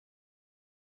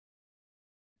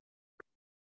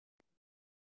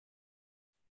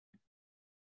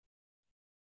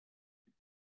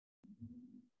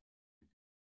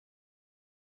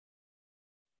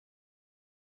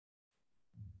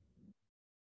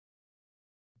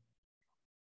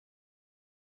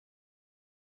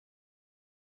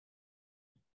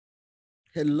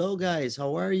Hello, guys.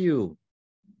 How are you?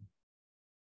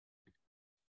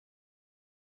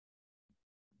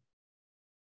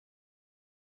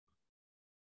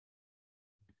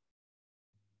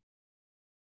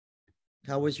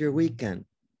 How was your weekend?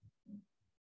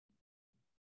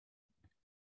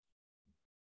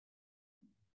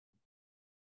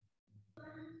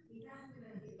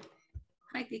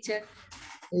 Hi, teacher.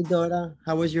 Hey, Dora.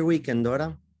 How was your weekend,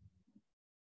 Dora?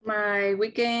 My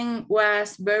weekend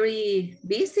was very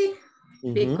busy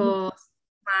because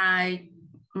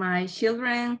my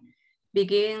children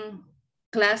begin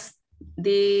class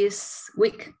this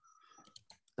week.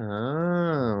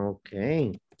 Ah,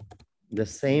 okay. The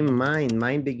same mine.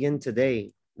 Mine began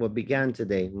today. What began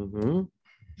today?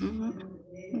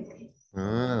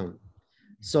 Ah.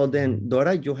 So then,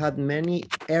 Dora, you had many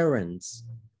errands.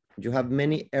 You have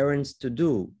many errands to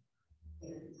do.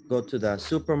 Go to the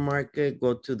supermarket,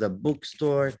 go to the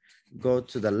bookstore, go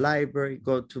to the library,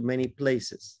 go to many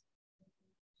places.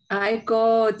 I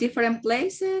go different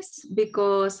places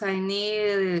because I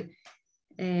need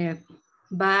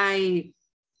buy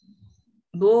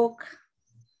book,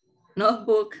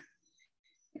 notebook,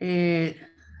 and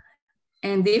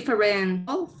different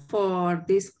for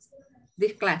this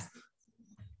class.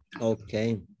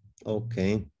 Okay,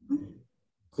 okay.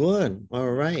 Good,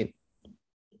 all right.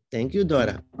 Thank you,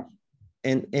 Dora.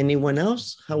 And anyone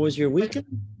else? How was your weekend?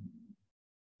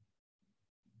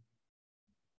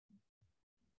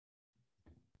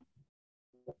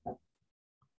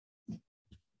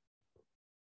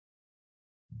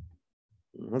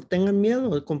 No tengan miedo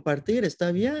de compartir,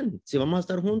 está bien. Si vamos a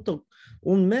estar juntos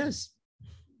un mes.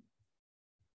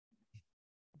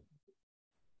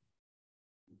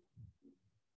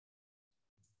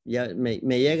 Ya me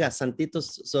llega,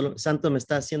 Santos me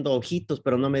está haciendo ojitos,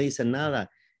 pero no me dice nada.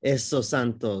 Eso,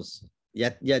 Santos.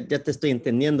 Ya te estoy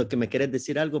entendiendo que me querés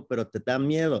decir algo, pero te da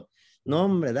miedo. No,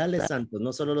 hombre, dale, Santos,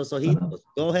 no solo los ojitos.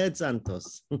 Go ahead,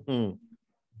 Santos.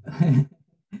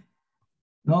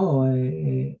 No,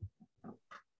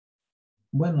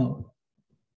 bueno,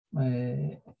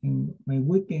 in my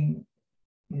weekend,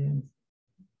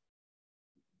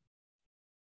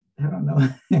 I don't know.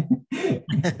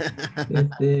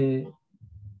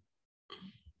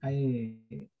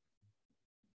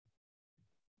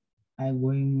 I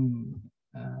went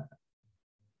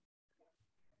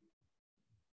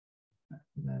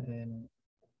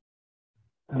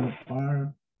a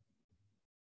park.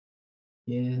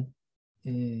 Yeah.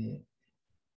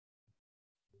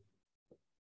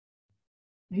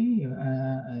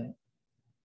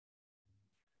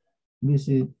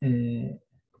 Visit in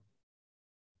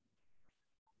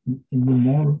the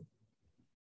mall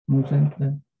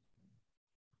center.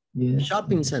 Yes.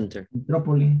 Shopping center.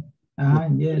 Metropolis.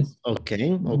 Yes.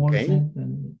 Okay, Mall okay. center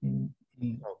in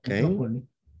Okay. Metropolis.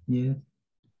 Yes.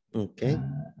 Okay.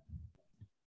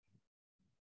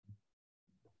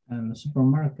 And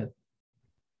supermarket.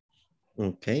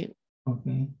 Okay.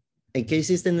 Okay. ¿En qué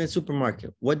hiciste en el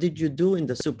supermarket? What did you do in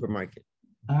the supermarket?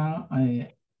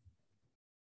 I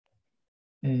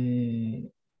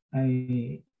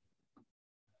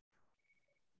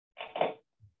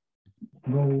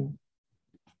go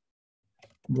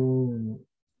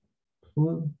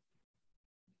food.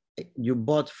 You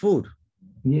bought food?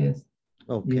 Yes.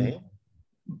 Okay. Yes.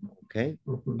 Okay.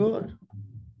 Good.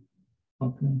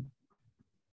 Okay.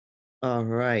 All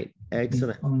right.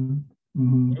 Excellent.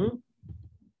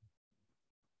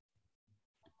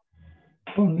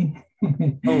 Only.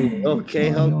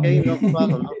 Okay, okay, no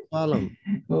problem, no problem.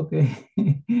 Okay.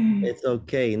 It's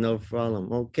okay, no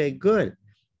problem. Okay, good.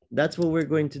 That's what we're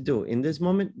going to do. In this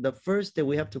moment, the first that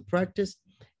we have to practice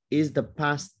is the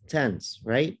past tense,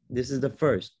 right? This is the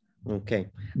first.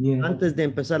 Okay. Yeah. Antes de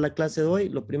empezar la clase de hoy,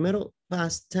 lo primero,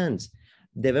 past tense.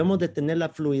 Debemos de tener la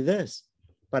fluidez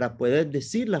para poder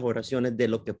decir las oraciones de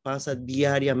lo que pasa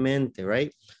diariamente,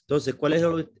 right? Entonces, ¿cuál es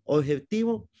el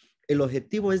objetivo? El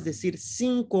objetivo es decir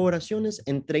 5 oraciones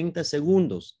en 30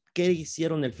 segundos. ¿Qué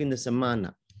hicieron el fin de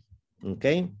semana? ¿Ok?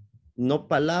 No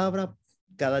palabra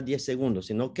cada 10 segundos,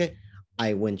 sino que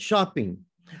I went shopping,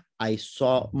 I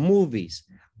saw movies,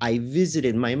 I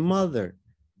visited my mother,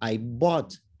 I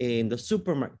bought in the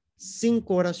supermarket.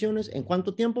 5 oraciones, ¿en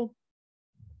cuánto tiempo?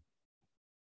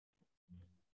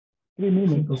 3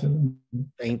 minutes.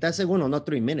 30 segundos, no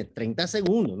 3 minutes. 30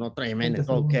 segundos, no 3 minutes.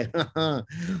 Okay.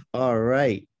 All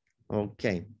right.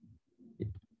 Okay.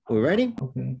 We ready?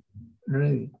 Okay.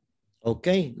 Ready.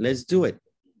 Okay, let's do it.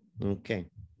 Okay.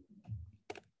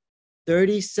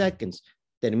 30 seconds.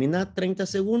 Termina 30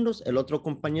 segundos, el otro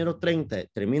compañero 30.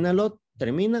 Termina el otro,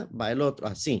 termina, va el otro.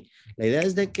 Así. La idea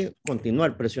es de que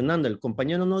continuar presionando. El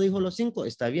compañero no dijo los 5,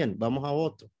 está bien, vamos a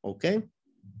otro. ¿Ok?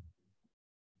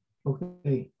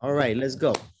 Okay. All right, let's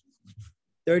go.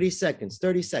 30 seconds,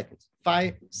 30 seconds.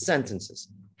 5 sentences.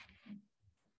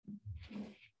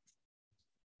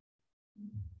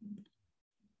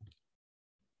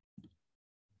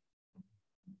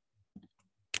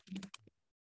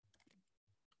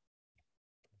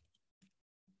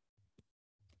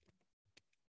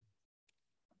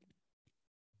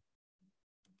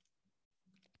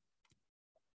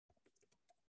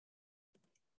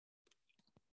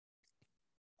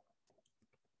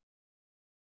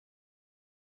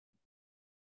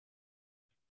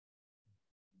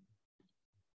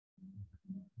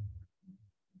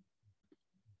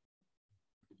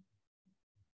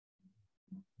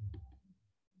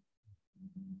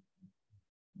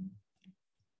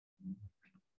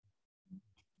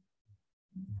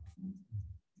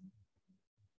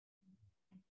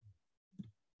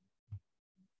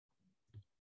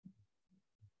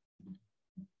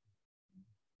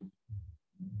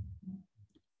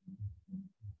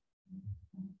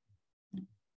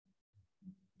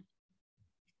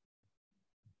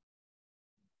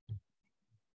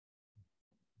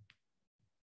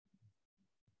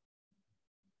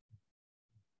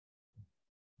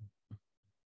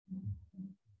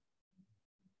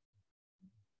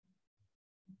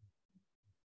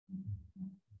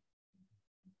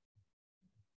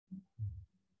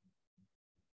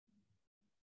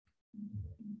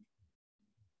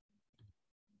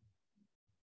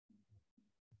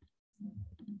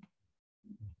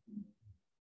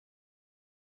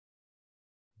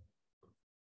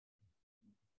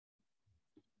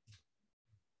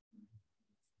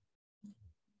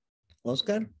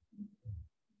 Oscar?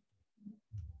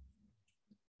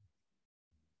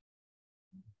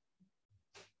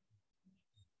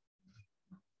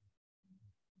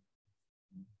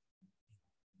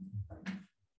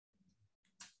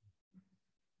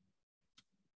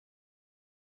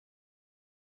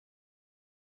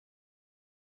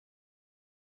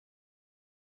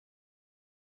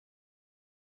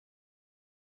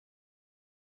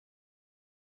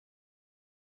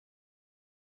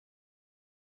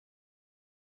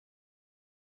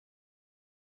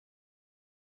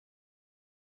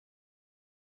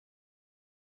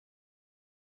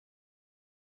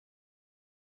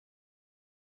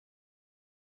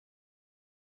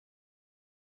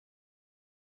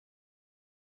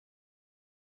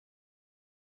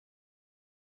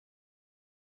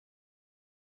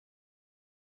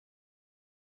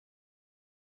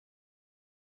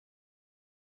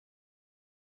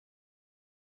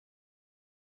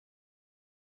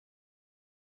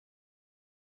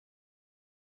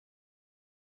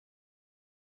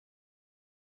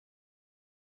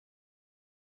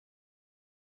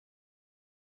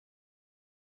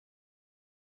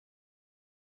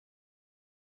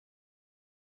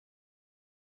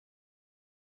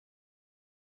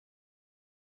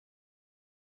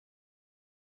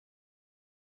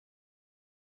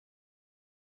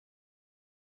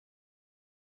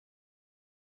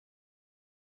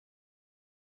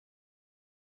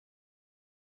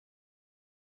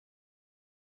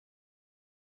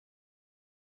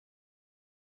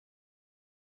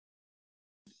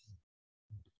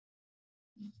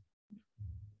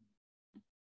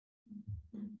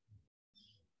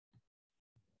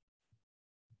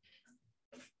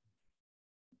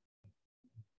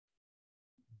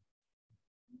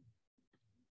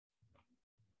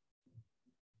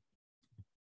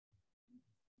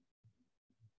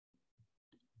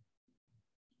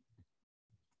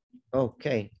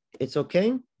 Okay, it's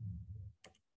okay?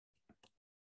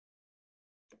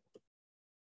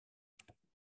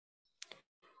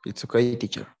 It's okay,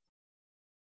 teacher.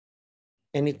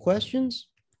 Any questions?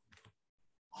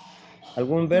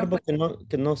 ¿Algún verbo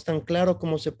que no es tan claro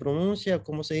cómo se pronuncia,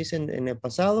 cómo se dice en el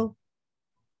pasado?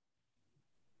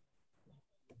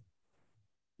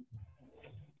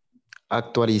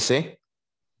 Actualicé.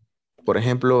 Por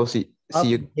ejemplo, si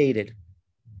yo... Updated.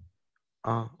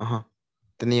 Ajá.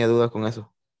 Tenía dudas con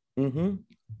eso.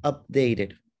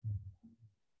 Updated.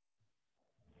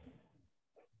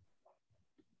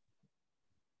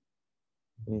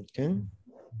 Ok.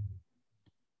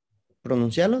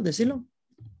 Pronunciarlo, decirlo.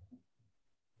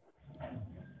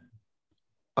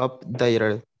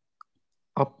 Updated.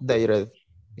 Updated.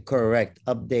 Correct.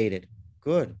 Updated.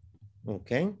 Good.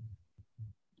 Ok.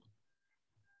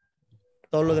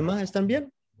 ¿Todo lo demás están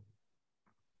bien?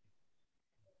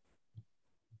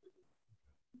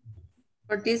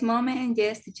 For this moment,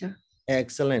 yes, teacher.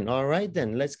 Excellent. All right,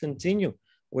 then let's continue.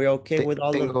 We're okay with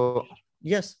all Tengo...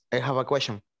 Yes. I have a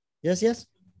question. Yes, yes.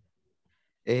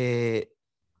 El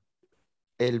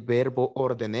verbo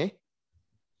ordené.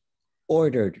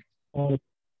 Ordered.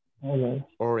 All right.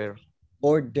 Order.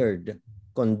 Ordered.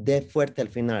 Con D fuerte al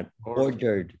final. Ordered.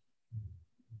 Ordered.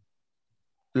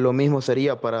 Lo mismo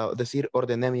sería para decir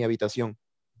ordené mi habitación.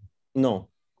 No.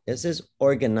 Ese es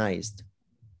organized.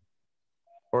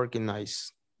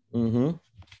 Organize. Mhm.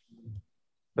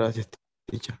 Gracias,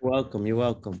 teacher. Welcome. You're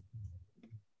welcome.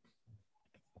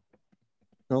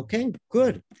 Okay,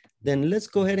 good. Then let's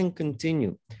go ahead and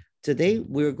continue. Today,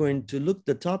 we're going to look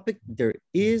the topic, there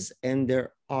is and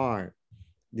there are.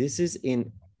 This is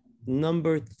in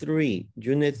number 3,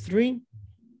 unit 3.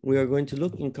 We are going to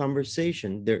look in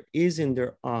conversation. There is and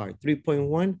there are.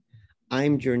 3.1,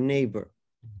 I'm your neighbor.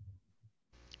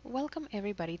 Welcome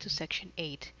everybody to section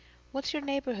 8. What's your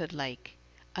neighborhood like?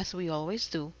 As we always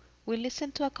do, we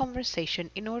listen to a conversation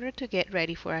in order to get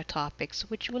ready for our topics,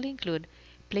 which will include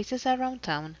places around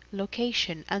town,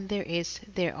 location, and there is,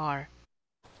 there are.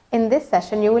 In this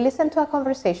session, you will listen to a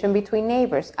conversation between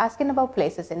neighbors asking about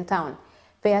places in town.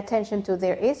 Pay attention to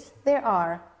there is, there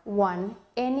are, one,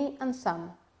 any, and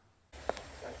some.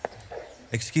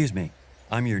 Excuse me,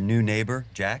 I'm your new neighbor,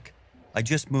 Jack. I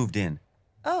just moved in.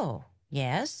 Oh,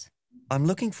 yes? I'm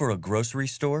looking for a grocery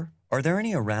store. Are there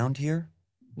any around here?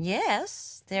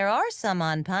 Yes, there are some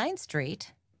on Pine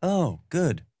Street. Oh,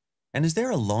 good. And is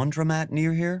there a laundromat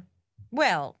near here?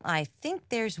 Well, I think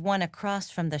there's one across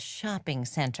from the shopping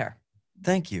center.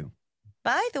 Thank you.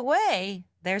 By the way,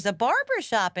 there's a barber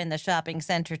shop in the shopping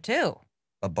center, too.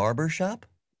 A barber shop?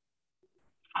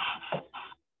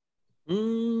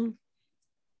 ¿Por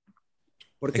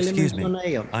qué le Excuse me, menciona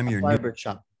ella? I'm your new... Barber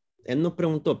shop. Él no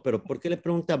preguntó, pero ¿por qué le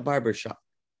pregunta barber shop?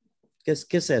 ¿Qué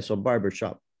es eso, barber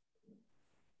shop?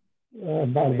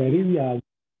 Barbería.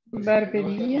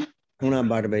 Barbería. Una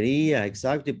barbería,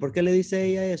 exacto. ¿Y por qué le dice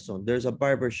ella eso? There's a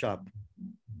barber shop.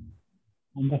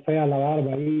 Anda fea la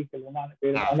barba ahí, que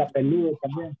anda peludo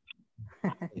también.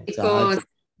 Because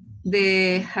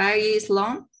the hair is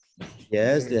long.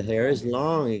 Yes, the hair is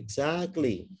long,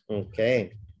 exactly.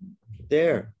 Okay,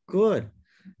 there, good.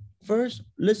 First,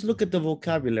 let's look at the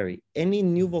vocabulary. Any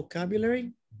new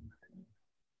vocabulary?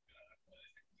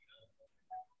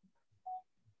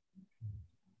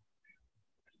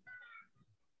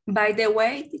 By the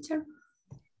way, teacher.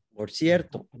 Por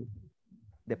cierto.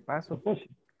 De paso.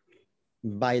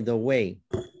 By the way.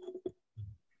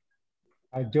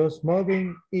 I just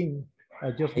moving in.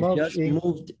 I just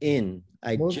moved in.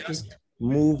 I just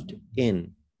moved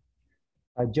in.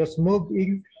 I just moved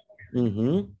in.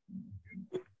 Mm-hmm.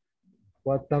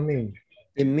 What that mean?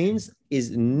 It means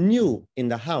is new in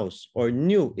the house or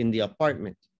new in the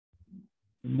apartment.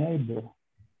 Neighbor.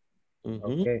 Mm-hmm.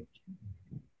 Okay.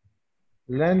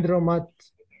 Laundromat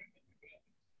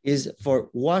is for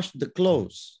wash the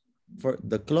clothes. For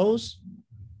the clothes,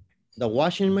 the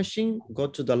washing machine, go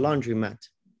to the laundromat.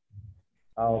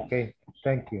 Okay,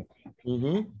 thank you.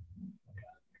 Mm-hmm.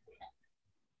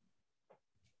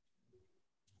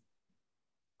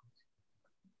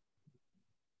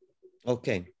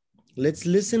 Okay, let's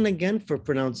listen again for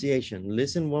pronunciation.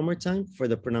 Listen one more time for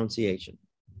the pronunciation.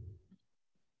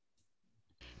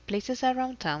 Places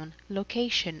around town,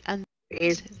 location, and there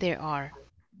is, there are.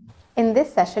 In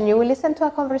this session, you will listen to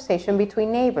a conversation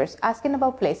between neighbors asking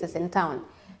about places in town.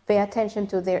 Pay attention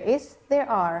to there is, there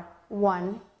are,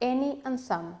 one, any, and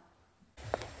some.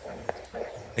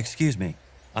 Excuse me,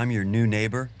 I'm your new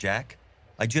neighbor, Jack.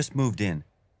 I just moved in.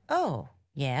 Oh,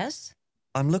 yes?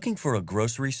 I'm looking for a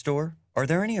grocery store. Are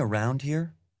there any around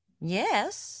here?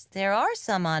 Yes, there are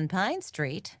some on Pine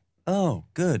Street. Oh,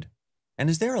 good. And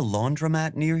is there a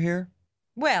laundromat near here?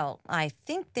 Well, I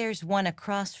think there's one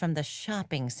across from the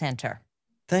shopping center.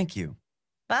 Thank you.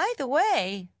 By the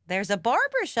way, there's a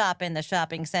barber shop in the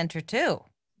shopping center, too.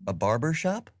 A barber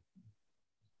shop?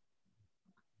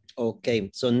 Okay,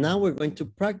 so now we're going to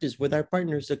practice with our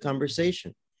partners the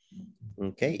conversation.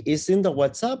 Okay, it's in the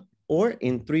WhatsApp or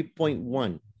in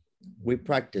 3.1. We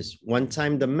practice one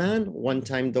time the man, one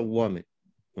time the woman.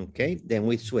 Okay, then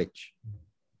we switch.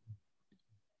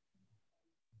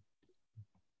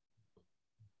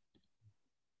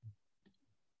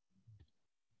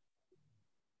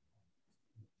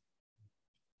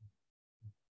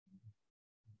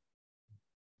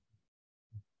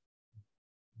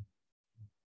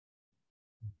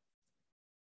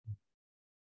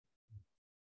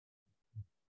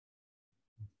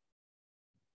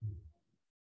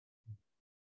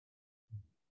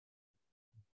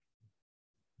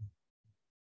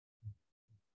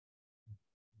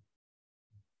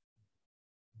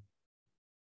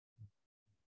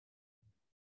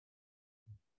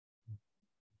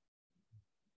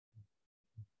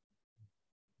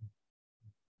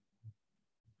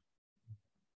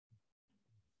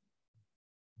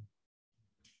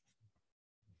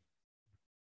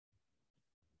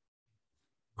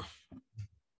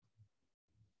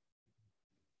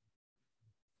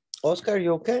 Oscar,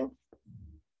 you okay?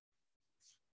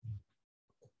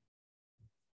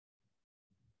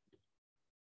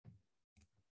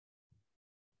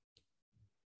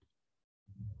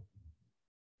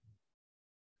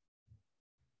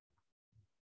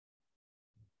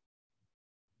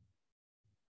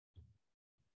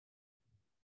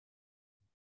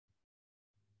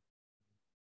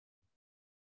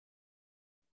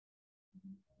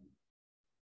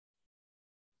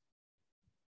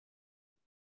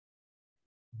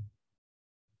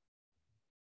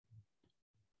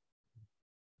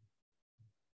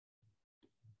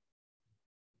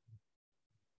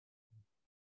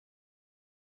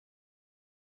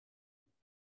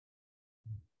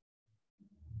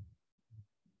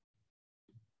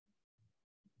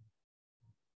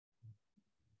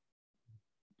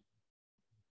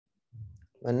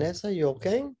 Vanessa, you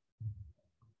okay?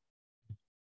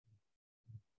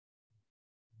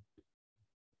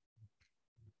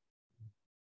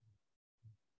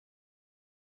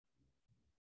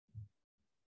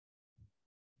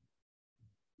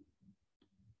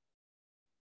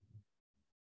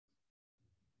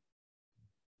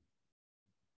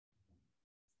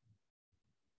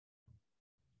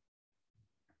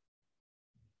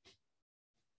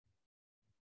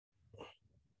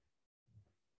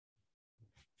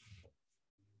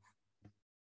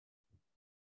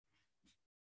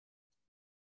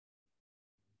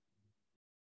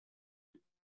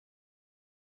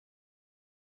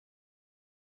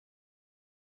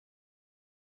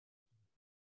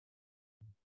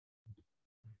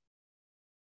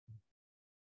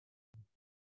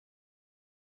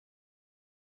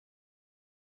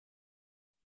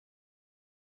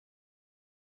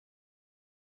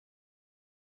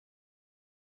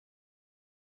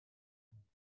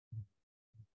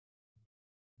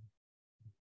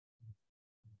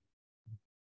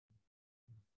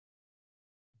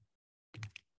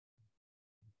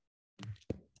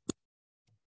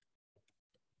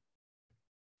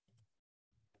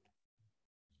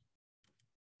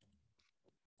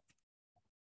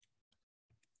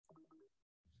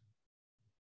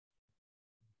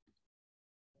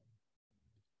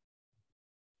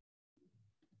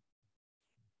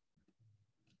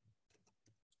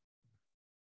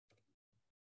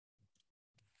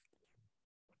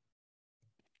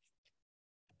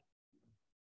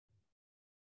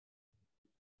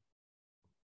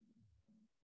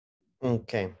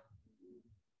 Okay.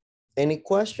 Any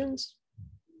questions?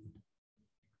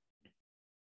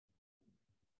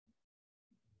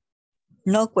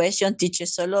 No question, teacher,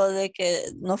 solo de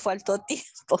que no faltó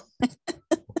tiempo.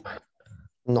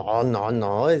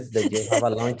 No. It's that you have a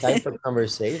long time for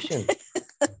conversation.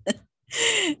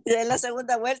 Ya en la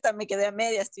segunda vuelta me quedé a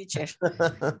medias, teacher.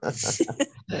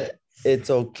 It's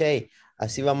okay.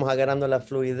 Así vamos agarrando la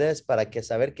fluidez para que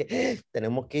saber que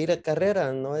tenemos que ir a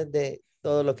carrera, no es de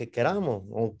todo lo que queramos.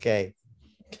 Okay.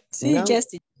 Sí, Now, yes,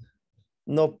 teacher.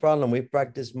 no problem. We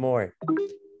practice more.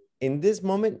 In this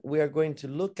moment, we are going to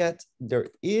look at there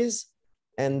is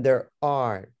and there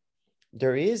are.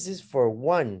 There is for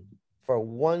one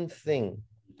thing.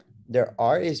 There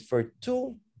are is for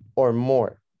two or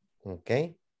more.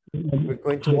 Okay. We're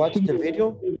going to watch the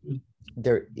video.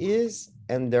 There is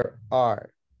and there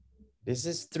are. This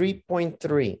is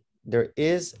 3.3. There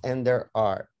is and there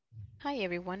are. Hi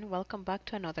everyone, welcome back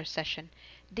to another session.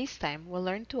 This time we'll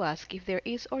learn to ask if there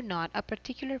is or not a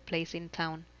particular place in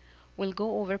town. We'll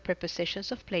go over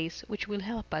prepositions of place which will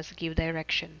help us give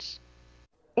directions.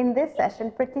 In this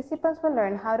session, participants will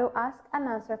learn how to ask and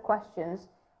answer questions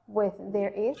with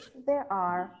there is, there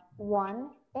are, one,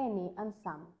 any, and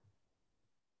some.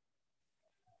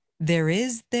 There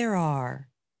is, there are.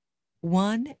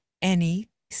 One, any,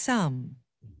 some.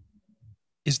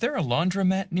 Is there a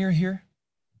laundromat near here?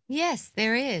 Yes,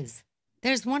 there is.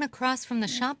 There's one across from the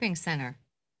shopping center.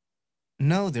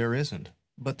 No, there isn't,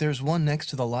 but there's one next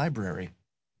to the library.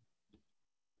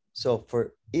 So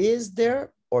for is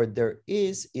there or there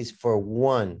is for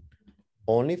one.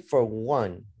 Only for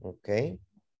one, okay?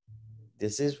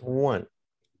 This is one.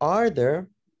 Are there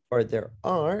or there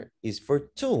are is for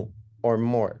two or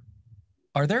more.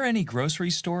 Are there any grocery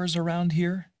stores around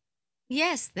here?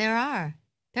 Yes, there are.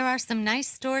 There are some nice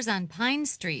stores on Pine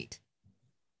Street.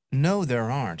 No, there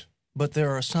aren't, but there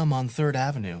are some on 3rd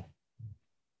Avenue.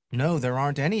 No, there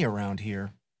aren't any around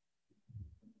here.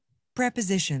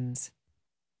 Prepositions.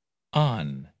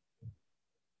 On.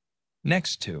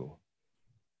 Next to.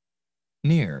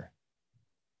 Near.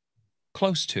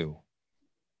 Close to.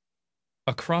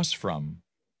 Across from.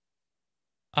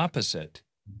 Opposite.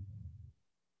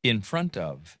 In front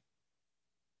of.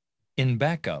 In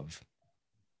back of.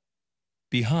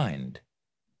 Behind.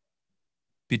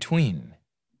 between,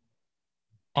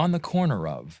 on the corner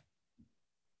of.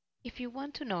 If you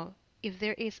want to know if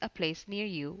there is a place near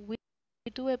you, we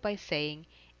do it by saying,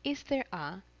 is there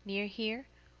a near here?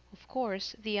 Of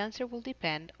course, the answer will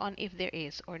depend on if there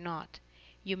is or not.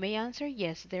 You may answer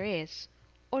yes, there is,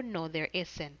 or no, there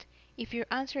isn't. If your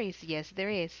answer is yes, there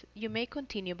is, you may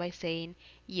continue by saying,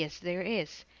 yes, there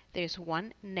is. There's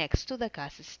one next to the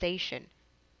gas station.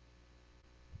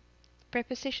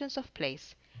 Prepositions of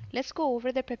place. Let's go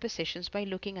over the prepositions by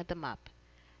looking at the map.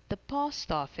 The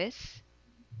post office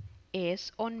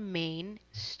is on Main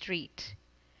Street.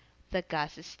 The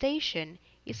gas station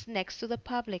is next to the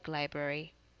public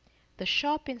library. The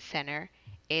shopping center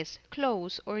is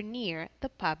close or near the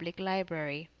public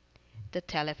library. The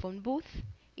telephone booth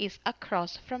is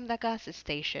across from the gas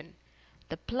station.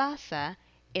 The plaza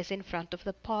is in front of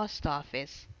the post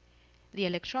office. The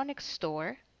electronics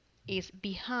store is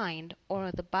behind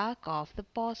or the back of the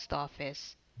post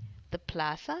office. The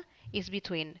plaza is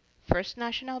between First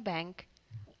National Bank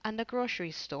and the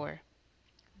grocery store.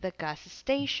 The gas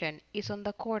station is on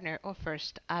the corner of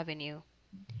First Avenue.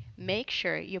 Make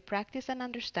sure you practice and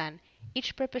understand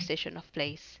each preposition of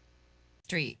place.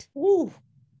 Street.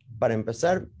 Para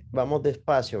empezar, vamos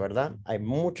despacio, ¿verdad? Hay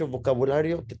mucho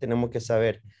vocabulario que tenemos que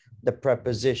saber. The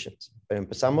prepositions. Pero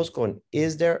empezamos con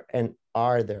is there and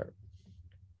are there.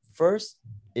 First,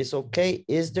 is okay,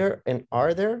 is there and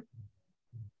are there?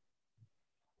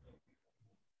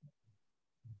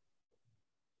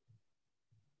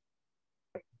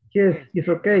 Yes, it's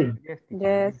okay.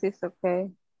 Yes, it's okay.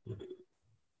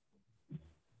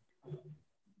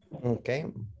 Okay,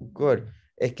 good.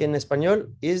 Es que en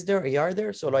español, is there y are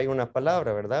there, solo hay una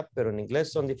palabra, ¿verdad? Pero en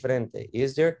inglés son diferentes.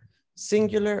 Is there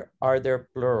singular, are there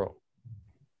plural?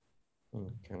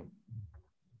 Okay.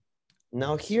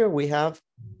 Now here we have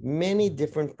many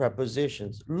different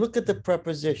prepositions. Look at the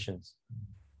prepositions.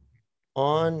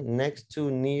 On, next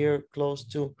to, near, close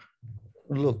to.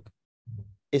 Look,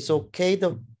 it's okay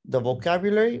the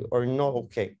vocabulary or not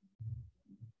okay?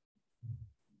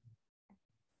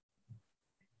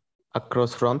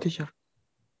 Across from, teacher.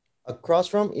 Across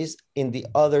from is in the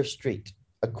other street.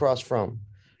 Across from.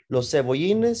 Los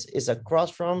Cebollines is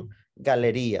across from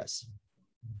Galerías.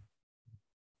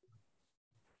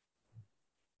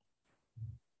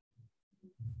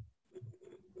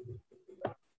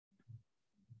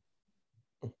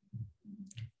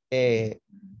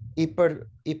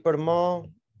 Hipermall,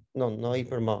 no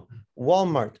Hipermall.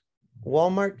 Walmart.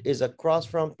 Walmart is across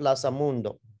from Plaza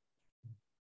Mundo.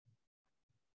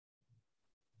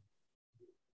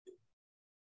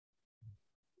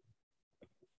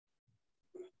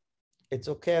 It's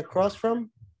okay across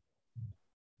from?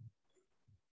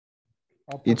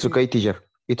 It's okay, teacher.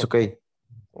 It's okay.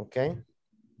 Okay.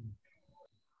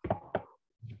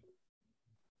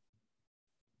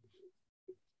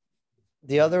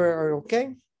 The other are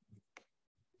okay?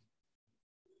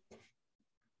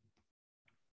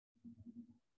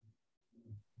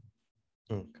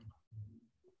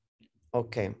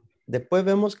 Okay. Después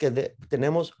vemos que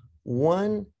tenemos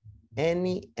one,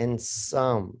 any, and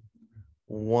some.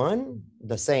 One,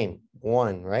 the same,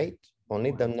 one, right?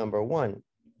 Only the number one.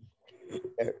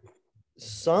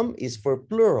 Some is for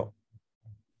plural.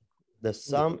 The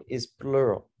sum is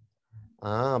plural.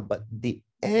 But the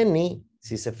any,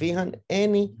 si se fijan,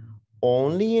 any,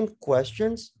 only in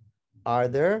questions, are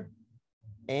there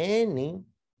any,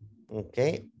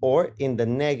 okay? Or in the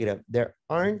negative, there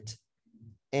aren't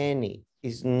any.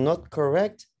 Is not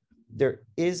correct, there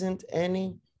isn't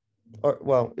any, or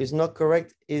well, is not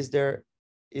correct, is there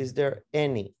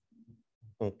any?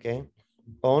 Okay,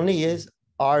 only is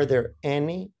are there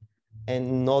any,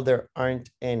 and no, there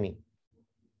aren't any.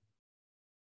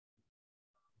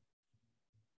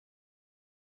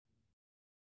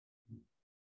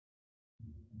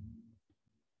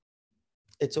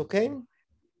 It's okay?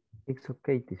 It's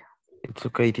okay, teacher. It's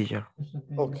okay, teacher.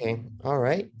 Okay, all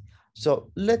right.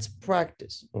 So let's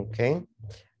practice, okay?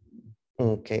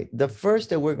 Okay, the first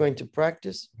that we're going to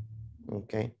practice,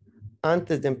 okay,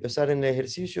 antes de empezar en el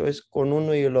ejercicio es con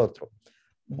uno y el otro.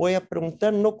 Voy a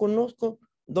preguntar, no conozco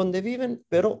dónde viven,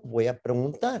 pero voy a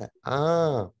preguntar.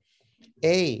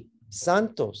 Hey,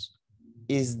 Santos,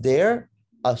 is there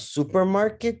a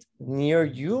supermarket near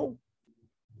you?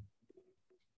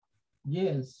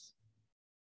 Yes,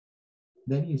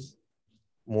 there is.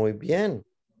 Muy bien.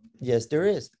 Yes, there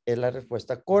is. Es la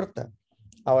respuesta corta.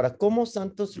 Ahora, ¿cómo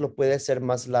Santos lo puede hacer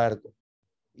más largo?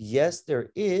 Yes, there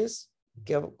is.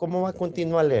 ¿Cómo va a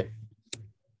continuar a leer?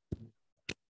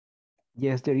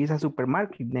 Yes, there is a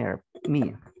supermarket near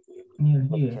me. Near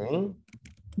here. Okay.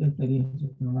 Yes, there is a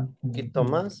supermarket. Un poquito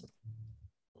más.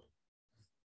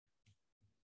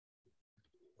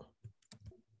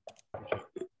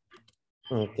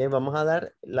 Ok, vamos a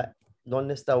dar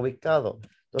dónde está ubicado.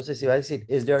 Entonces, si va a decir,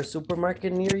 is there a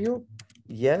supermarket near you?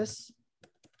 Yes.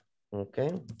 Ok.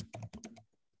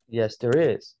 Yes,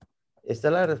 there is. Esta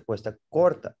es la respuesta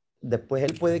corta. Después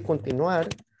él puede continuar.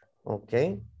 Ok.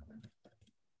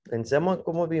 Pensemos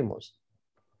cómo vimos.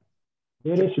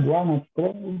 There is one.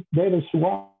 There is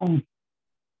one.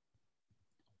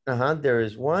 Ajá, there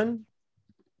is one.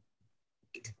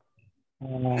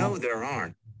 No, there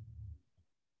aren't.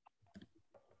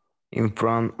 In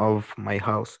front of my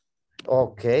house.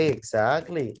 Okay,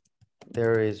 exactly.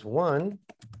 There is one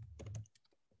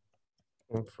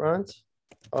in front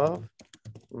of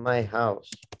my house.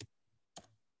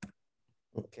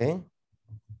 Okay.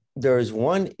 There is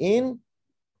one in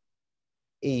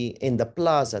the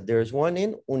plaza. There is one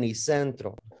in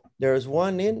Unicentro. There is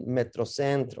one in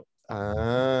Metrocentro.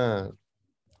 Ah,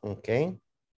 okay.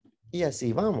 Y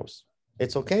así vamos.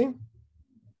 It's okay?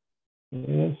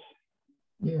 Yes.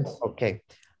 Yes. Okay.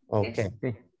 Okay.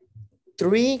 Yes.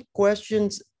 3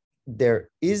 questions there.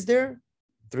 Is there?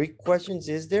 3 questions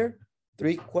is there?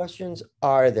 3 questions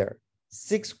are there?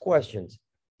 6 questions.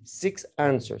 6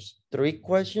 answers. 3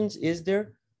 questions is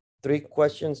there? 3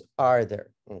 questions are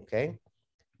there. Okay.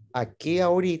 Aquí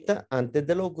ahorita, antes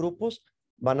de los grupos,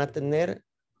 van a tener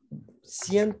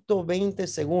 120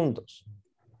 segundos.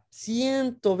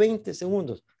 120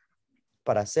 segundos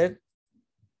para hacer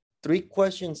 3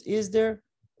 questions is there,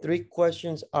 3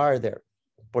 questions are there.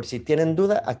 Por si tienen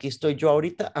duda, aquí estoy yo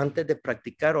ahorita antes de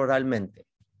practicar oralmente.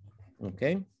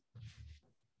 Ok.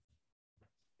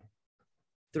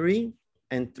 3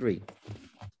 and 3.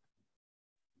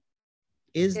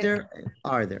 Is there,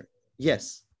 are there?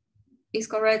 Yes. Is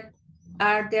correct.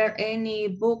 Are there any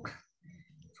book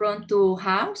from to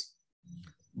house?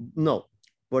 No,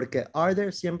 porque are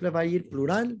there siempre va a ir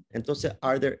plural. Entonces,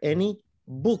 are there any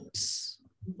books?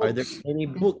 Are there any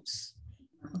books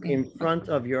in front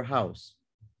of your house?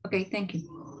 Okay, thank you.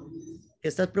 ¿Qué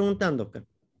estás preguntando?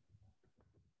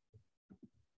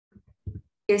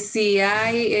 Que si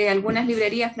hay algunas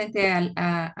librerías frente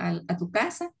a tu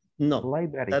casa. No,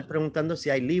 estás preguntando si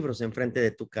hay libros enfrente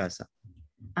de tu casa.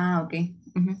 Ah, ok.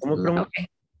 Okay.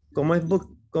 ¿Cómo es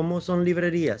book? ¿Cómo son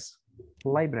librerías?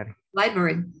 Library.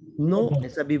 Library. No,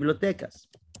 esas bibliotecas.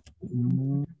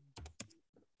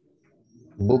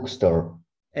 Bookstore.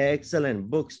 Excellent,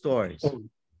 bookstores.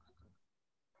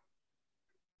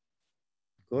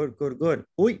 Good, good, good.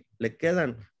 Uy, le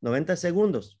quedan 90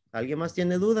 segundos. ¿Alguien más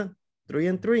tiene duda? 3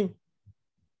 and 3.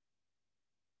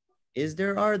 Is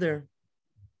there, are there?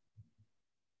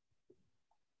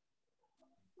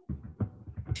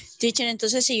 Teacher,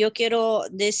 entonces si yo quiero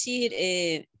decir,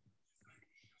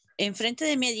 enfrente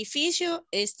de mi edificio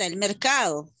está el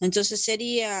mercado. Entonces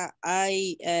sería,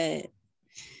 are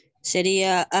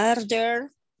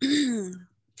there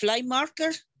fly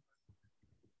marker?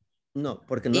 No,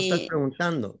 porque no estás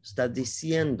preguntando, estás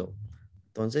diciendo.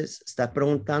 Entonces, estás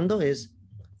preguntando es,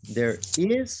 there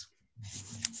is.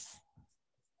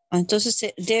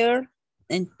 Entonces, there,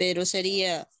 pero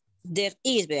sería, there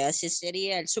is, ¿verdad? Así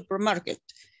sería el supermarket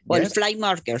o el fly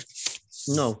market.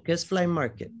 No, ¿qué es fly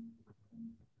market?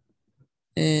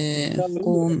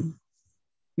 Un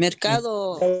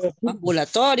mercado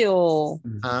ambulatorio o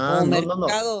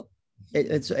mercado. No.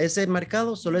 Ese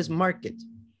mercado solo es market.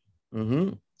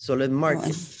 Solo es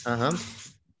market. Ajá.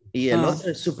 Y el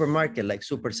otro es supermarket, like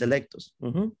super selectos.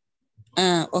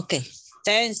 Ok.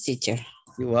 Thanks, teacher.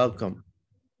 You're welcome.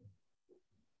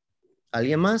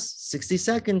 ¿Alguien más? 60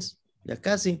 seconds. Ya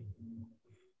casi.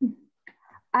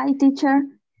 Hi, teacher.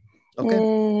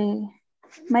 Okay.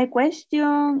 My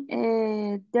question,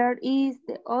 there is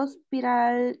the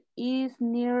hospital is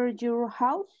near your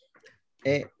house?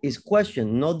 Is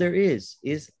question, no there is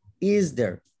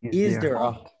there?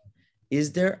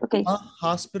 Is there a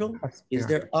hospital? Is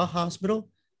there a hospital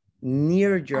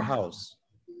near your house?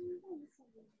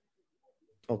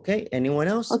 Okay, anyone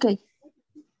else? Okay.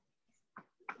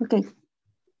 Okay.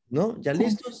 No, ¿ya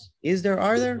listos? Is there,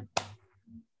 are there?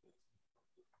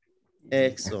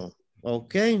 Excellent.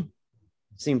 Okay.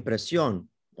 Sin presión.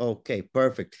 Okay,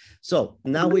 perfect. So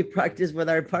now we practice with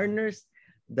our partners,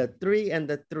 the 3 and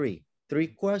the 3. 3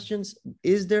 questions,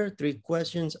 is there? 3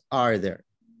 questions, are there?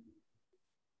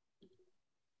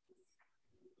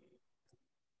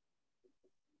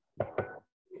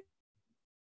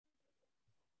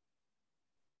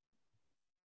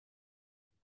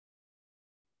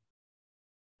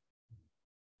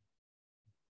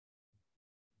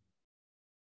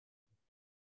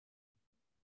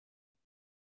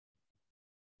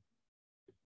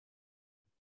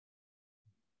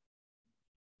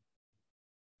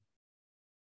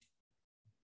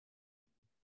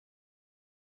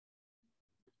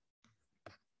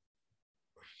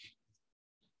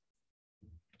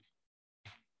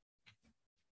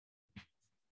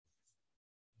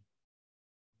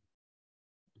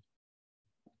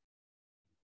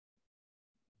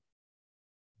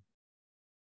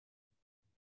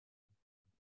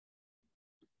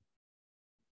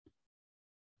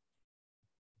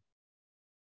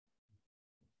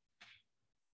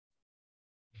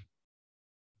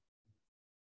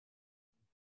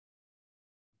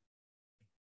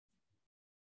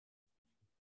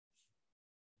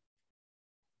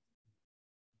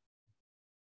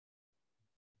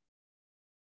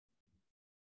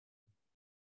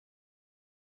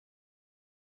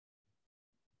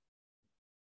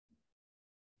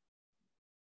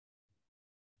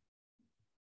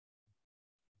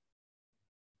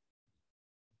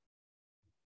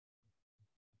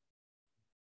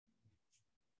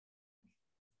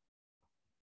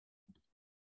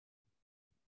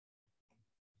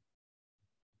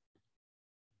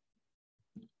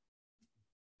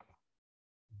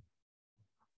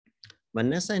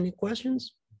 Vanessa, any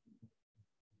questions?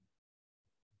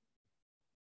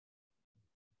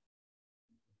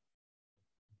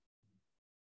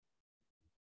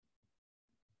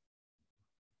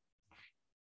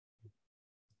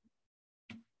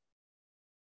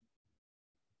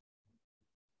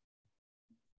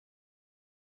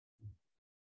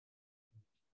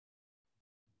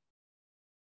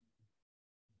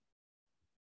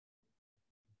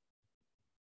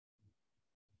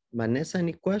 Vanessa,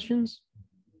 any questions?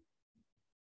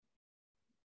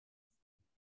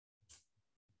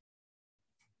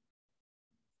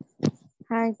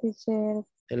 Hi, teacher.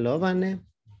 Hello, Vane.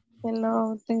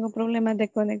 Hello, tengo problemas de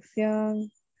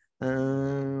conexión.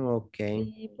 Ah, ok.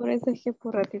 Y por eso es que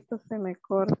por ratito se me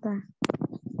corta.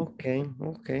 Ok,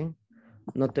 ok.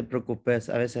 No te preocupes,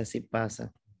 a veces así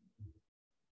pasa.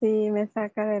 Sí, me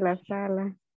saca de la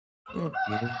sala.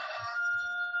 Ok.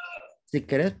 Si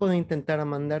querés, puedo intentar a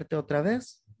mandarte otra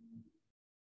vez.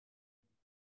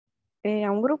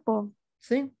 ¿A un grupo?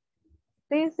 Sí.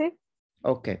 Sí, sí.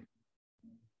 Ok.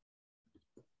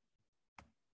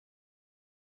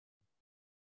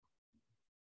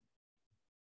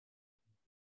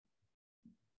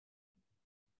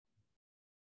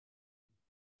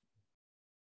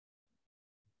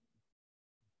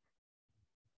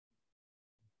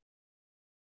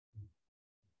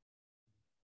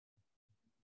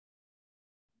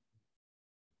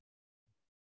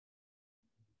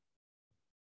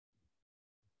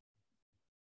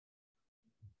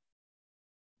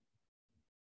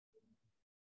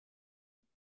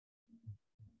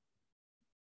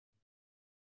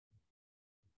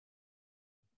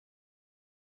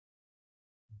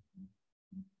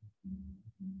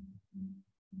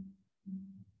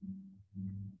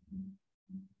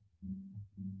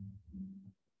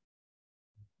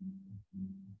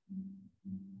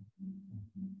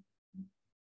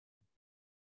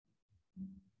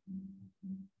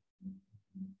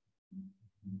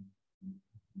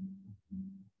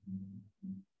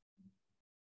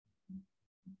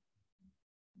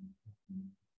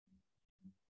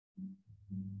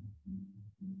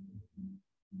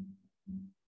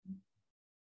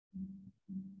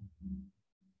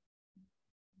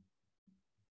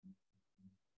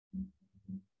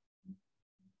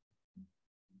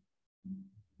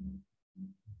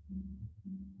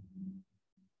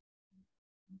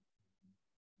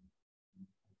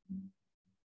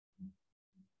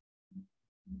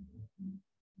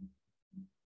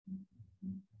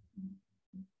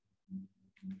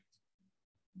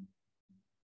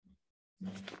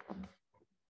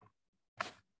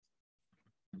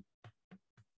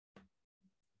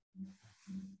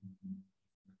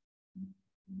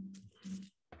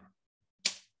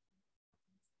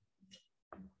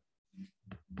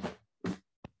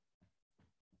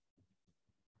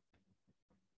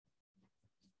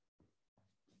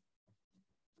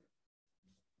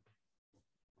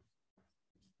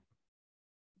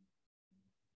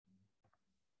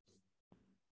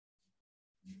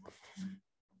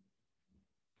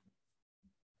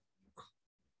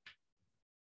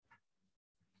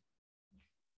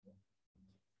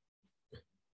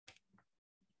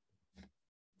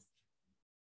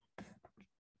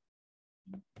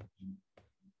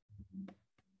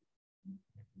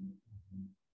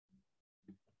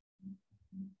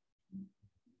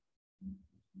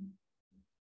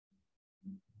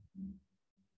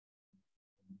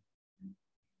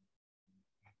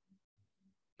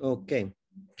 Okay,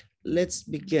 let's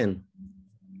begin.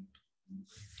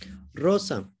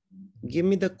 Rosa, give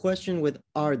me the question with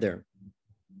are there.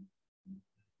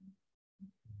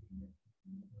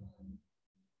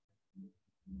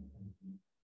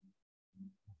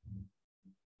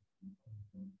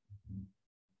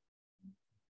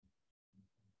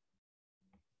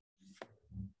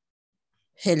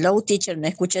 Hello, teacher, no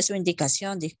escuché su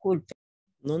indicación, disculpe.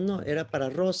 No, no, era para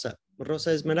Rosa.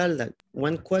 Rosa Esmeralda.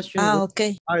 One question Ah, with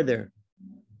ok. are there.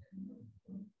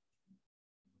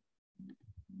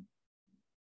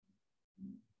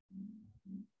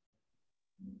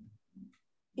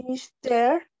 Is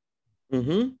there?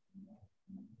 Mm-hmm.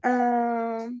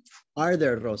 Are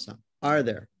there, Rosa? Are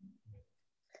there?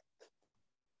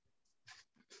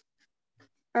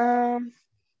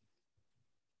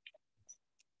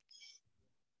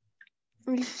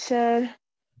 Is there?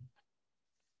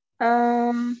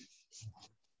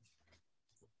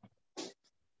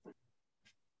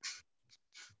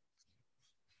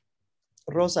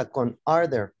 Rosa, con are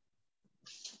there.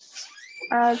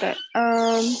 Are there?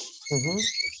 Mm-hmm.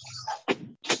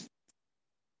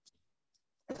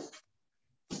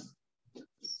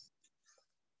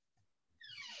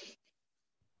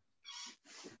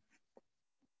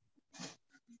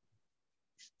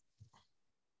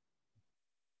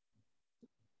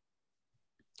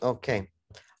 Okay.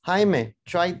 Jaime,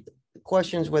 try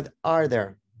questions with are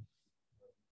there.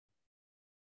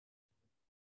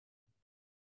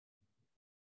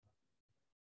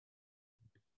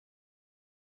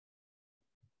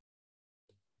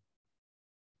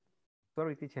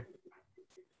 Sorry, teacher.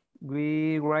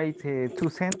 We write two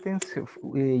sentences,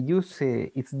 use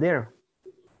it's there.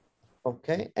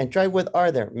 Okay, and try with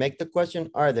are there. Make the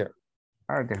question are there.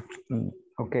 Are there?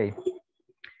 Okay.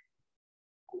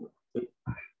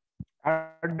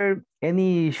 Are there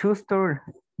any shoe store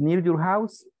near your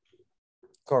house?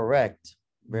 Correct.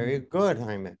 Very good,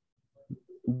 Jaime.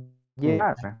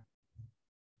 Yeah.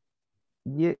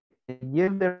 Yeah,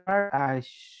 yes, there are a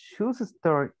shoe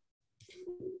store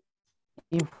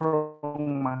in front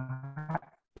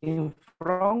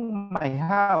my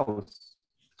house.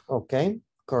 Okay,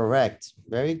 correct.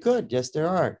 Very good. Yes, there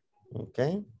are.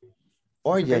 Okay.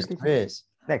 Or Okay, yes, there is.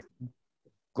 Next.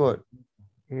 Good.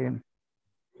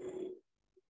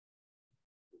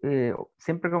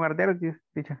 Siempre con are there,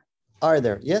 teacher. Are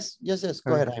there? Yes, yes, yes.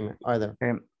 Go ahead, Jaime. Are there?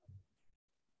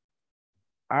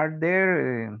 Are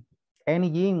there any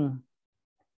gym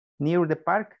near the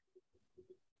park?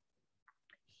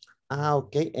 Ah,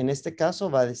 ok. En este caso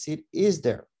va a decir is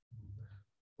there.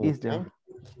 Is Okay. there.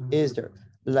 Is there.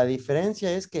 La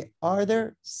diferencia es que are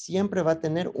there siempre va a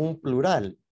tener un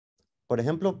plural. Por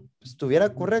ejemplo,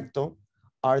 estuviera correcto,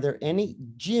 are there any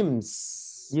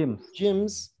gyms?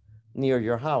 Gyms near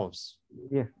your house.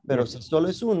 Yeah. Pero Yes. si solo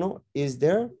es uno, is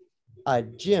there a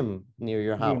gym near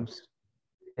your house?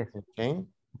 Yes. Okay.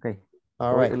 Okay.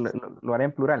 All right. Lo haré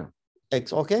en plural.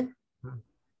 Okay.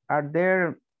 Are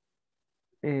there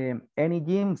any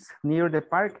gyms near the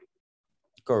park?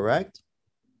 Correct.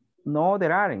 No,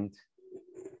 there aren't.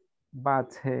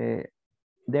 But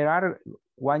there are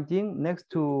one gym next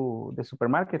to the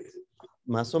supermarket.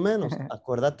 Más o menos.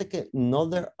 Acordate que no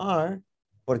there are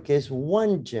porque es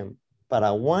one gym.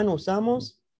 Para one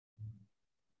usamos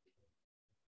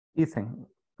Isn't.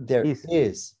 there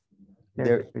is. There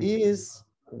There is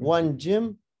one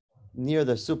gym near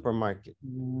the supermarket.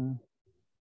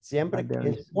 Siempre que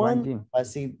es one, gym. va a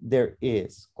decir there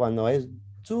is. Cuando es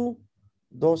two,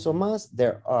 dos o más,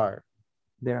 there are.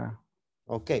 There are.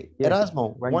 Okay. Yes.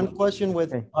 Erasmo, one question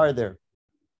with are there.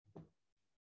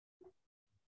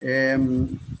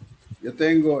 Yo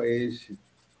tengo is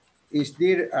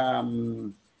there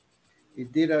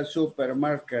a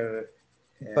supermarket?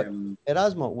 But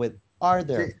Erasmo, with are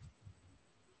there? Sí.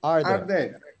 Are there? Are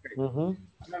there? Uh-huh.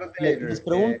 Are there? Les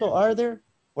pregunto are there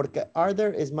porque are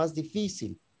there es más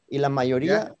difícil y la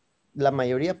mayoría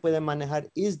puede manejar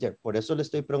is there. Por eso le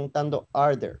estoy preguntando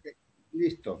are there.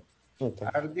 Listo. Okay.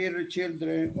 Are there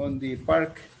children on the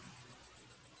park?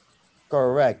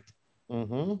 Correct.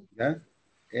 Uh-huh. Yeah.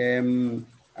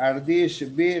 Are these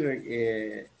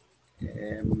beer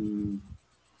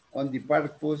on the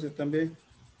park puse también?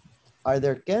 Are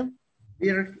there qué?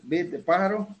 Beer de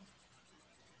pájaro.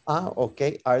 Ah,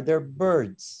 okay. Are there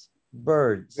birds?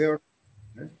 Birds. Bird.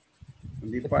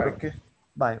 On the park.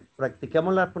 Vale,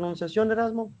 practiquemos la pronunciación,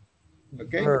 Erasmo.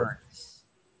 Okay. Birds.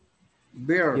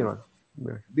 Beer.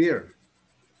 Beer.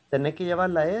 Tenés que llevar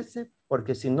la S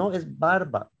porque si no es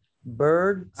barba.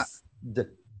 Birds.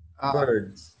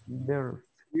 Birds. Beer.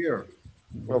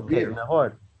 Ok, Beer.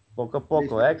 mejor. Poco a poco.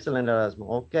 Listo. Excellent, Erasmo.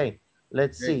 Ok,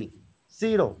 let's see.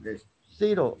 Ciro. Listo.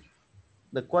 Ciro,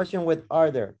 the question with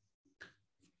are there?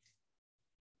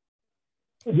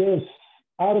 Yes.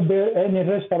 Are there any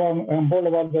restaurant en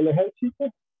Boulevard del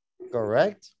Ejército?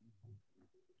 Correct.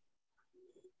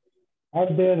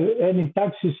 Are there any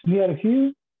taxis near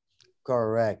here?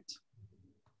 Correct.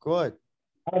 Good.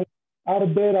 Are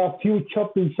there a few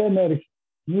shopping centers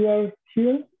near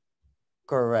here?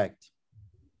 Correct.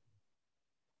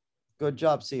 Good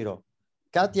job, Ciro.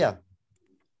 Katia,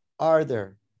 are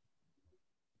there?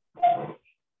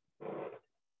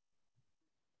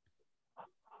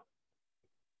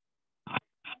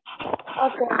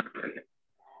 Okay.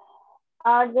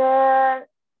 Are there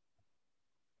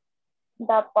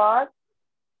the park?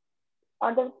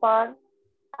 Other parks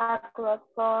across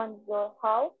from your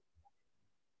house?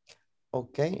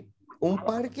 Ok. ¿Un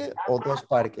parque o dos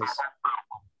parques?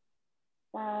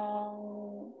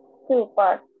 Two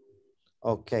parks.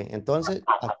 Ok, entonces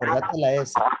acordate la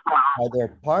S. Are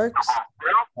there parks?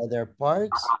 Are there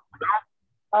parks?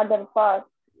 Other parks.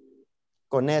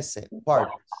 Con S,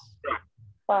 parks.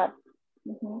 Park.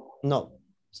 No,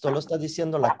 solo está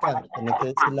diciendo la K. Tiene que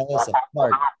decir la S,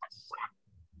 parks.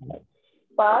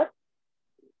 Park.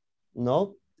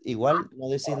 No, igual no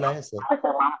decir la S.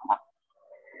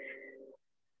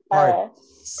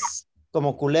 Parks.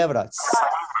 Como culebras.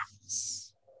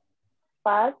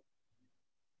 Park.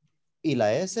 ¿Y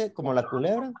la S como la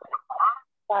culebra?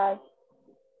 But.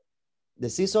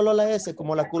 Decí solo la S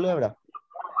como la culebra.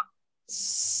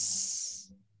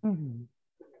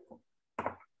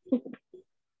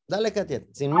 Dale, Katia,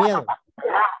 sin miedo.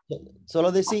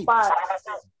 Solo decí.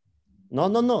 No,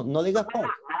 no, no, no digas par.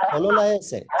 Solo la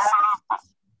S.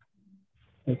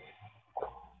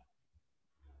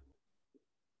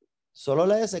 Solo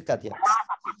la S, Katia.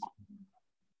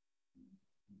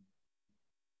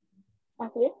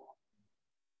 ¿Así?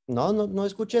 No, no, no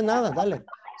escuché nada, dale.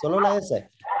 Solo la S.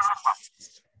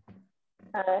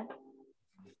 A ver.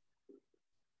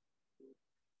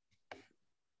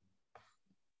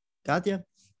 Katia.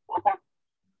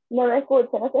 No me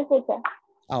escucha, no se escucha.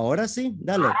 Ahora sí,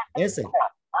 dale, S.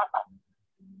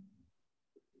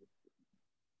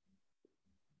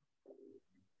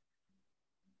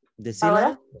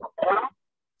 Decila.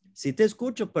 Sí te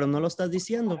escucho, pero no lo estás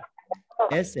diciendo.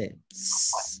 S.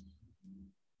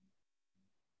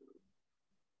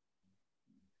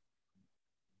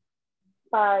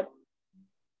 But.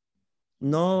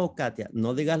 No, Katia,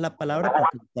 no digas la palabra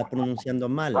porque está pronunciando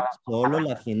mal. Solo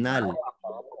la final.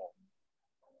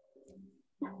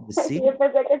 ¿Sí? Yo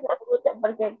pensé que se escucha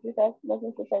porque quizás no se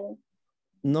escucha bien.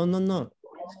 No, no, no.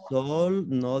 Solo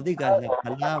no digas la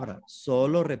palabra.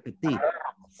 Solo repetir.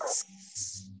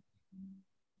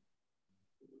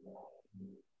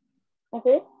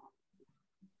 ¿Así?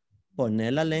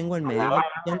 Poner la lengua en medio de los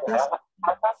dientes.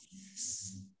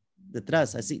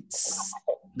 Detrás, así.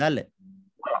 Dale.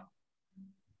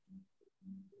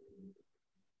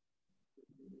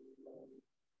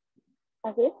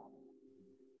 ¿Así?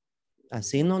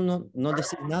 Así no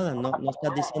decís nada, no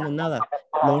estás diciendo nada.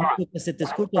 Lo único que se te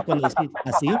escucha es cuando decís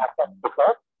así.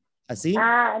 Así.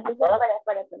 Ah, entonces,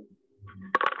 espérate.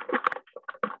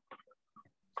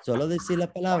 Solo decir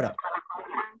la palabra.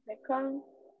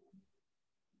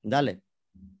 Dale.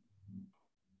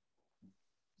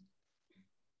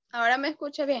 Ahora me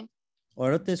escucha bien.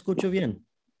 Ahora te escucho bien.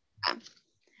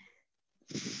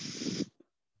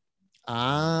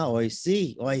 Ah, hoy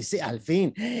sí, al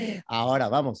fin. Ahora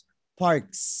vamos.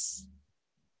 Parts.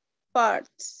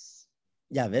 Parts.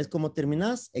 ¿Ya ves cómo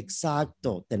terminas?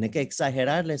 Exacto. Tenés que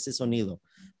exagerarle ese sonido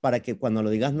para que cuando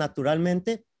lo digas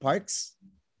naturalmente, parks,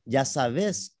 ya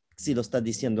sabes si lo estás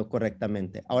diciendo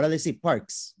correctamente. Ahora decir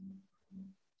parks.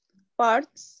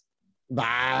 Parts.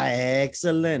 Va,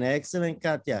 excelente,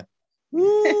 Katia.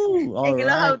 Es que los Right.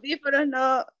 audífonos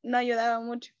no ayudaban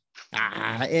mucho.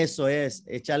 Ah, eso es.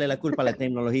 Échale la culpa a la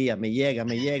tecnología. Me llega.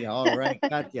 All right,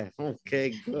 Katia. Ok,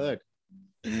 good.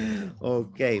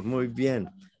 Ok, muy bien.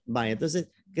 Vale, entonces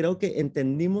creo que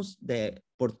entendimos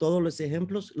por todos los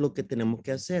ejemplos lo que tenemos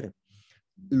que hacer.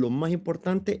 Lo más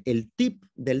importante, el tip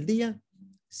del día,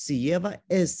 si lleva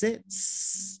S,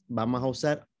 vamos a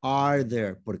usar are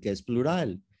there porque es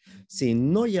plural. Si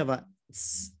no lleva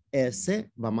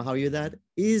S, vamos a ayudar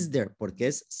is there porque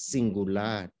es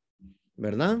singular,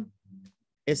 ¿verdad?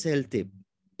 Ese es el tip.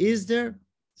 Is there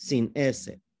sin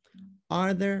S.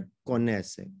 Are there con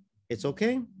S. ¿Es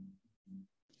okay?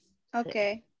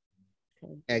 Okay.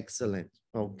 Excellent.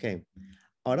 Okay.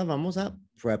 Ahora vamos a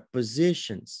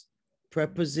prepositions.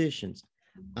 Prepositions.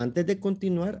 Antes de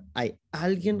continuar, ¿hay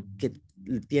alguien que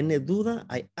tiene duda?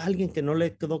 ¿Hay alguien que no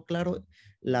le quedó claro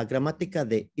la gramática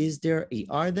de is there y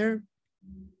are there?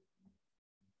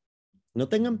 No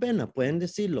tengan pena, pueden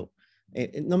decirlo.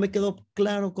 No me quedó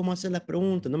claro cómo hacer la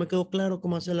pregunta, no me quedó claro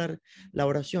cómo hacer la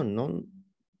oración, ¿no?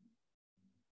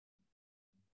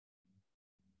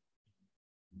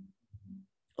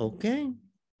 Ok,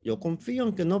 yo confío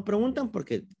en que no preguntan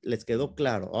porque les quedó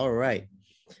claro. All right,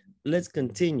 let's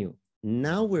continue.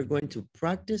 Now we're going to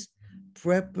practice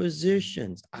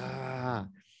prepositions.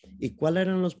 ¿Y cuáles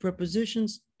eran los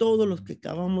prepositions? Todos los que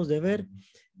acabamos de ver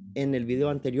en el video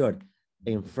anterior.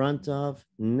 In front of,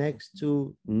 next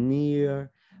to,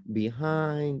 near,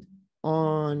 behind,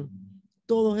 on.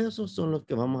 Todos esos son los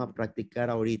que vamos a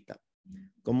practicar ahorita.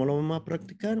 ¿Cómo lo vamos a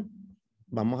practicar?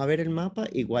 Vamos a ver el mapa.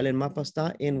 Igual el mapa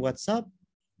está en WhatsApp.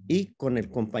 Y con el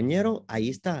compañero, ahí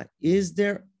está. Is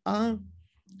there a?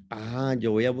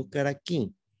 Yo voy a buscar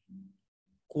aquí.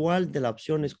 ¿Cuál de la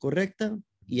opción es correcta?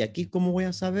 Y aquí, ¿cómo voy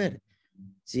a saber?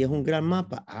 Si es un gran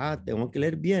mapa. Tengo que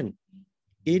leer bien.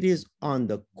 It is on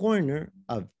the corner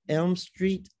of Elm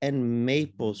Street and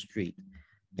Maple Street.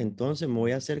 Entonces me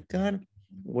voy a acercar.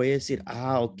 Voy a decir,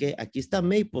 ok, aquí está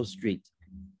Maple Street.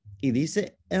 Y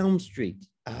dice Elm Street.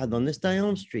 ¿Dónde está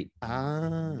Elm Street?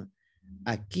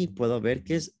 Aquí puedo ver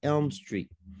que es Elm Street.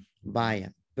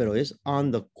 Vaya, pero es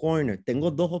on the corner.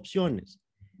 Tengo dos opciones.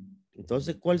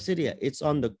 Entonces, ¿cuál sería? It's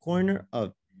on the corner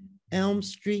of Elm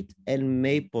Street and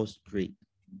Maple Street.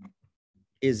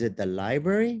 Is it the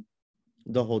library?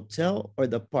 The hotel or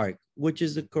the park? Which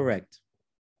is the correct?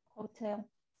 Hotel.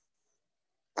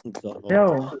 The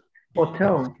Hotel.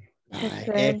 Hotel.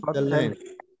 Excelente.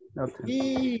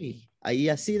 Sí. Ahí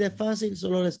así de fácil,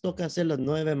 solo les toca hacer los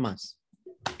 9 más.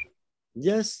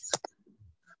 Yes.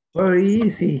 Very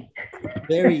easy.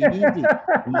 Very easy.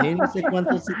 Imagínense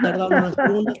cuánto se tardaron en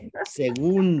hacer una.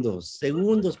 Segundos,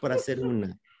 segundos para hacer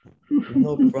una.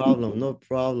 No problem, no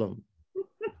problem.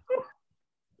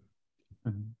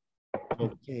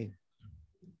 Okay.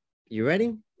 You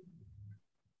ready?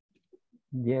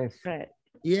 Yes.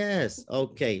 Yes.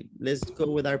 Okay. Let's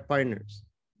go with our partners.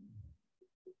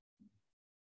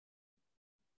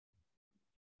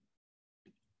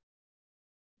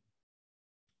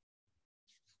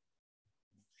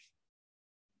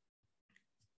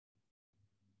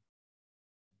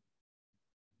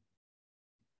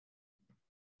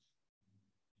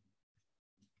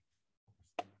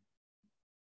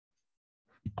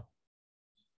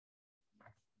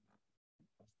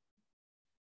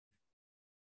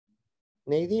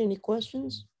 Nadine, any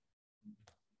questions?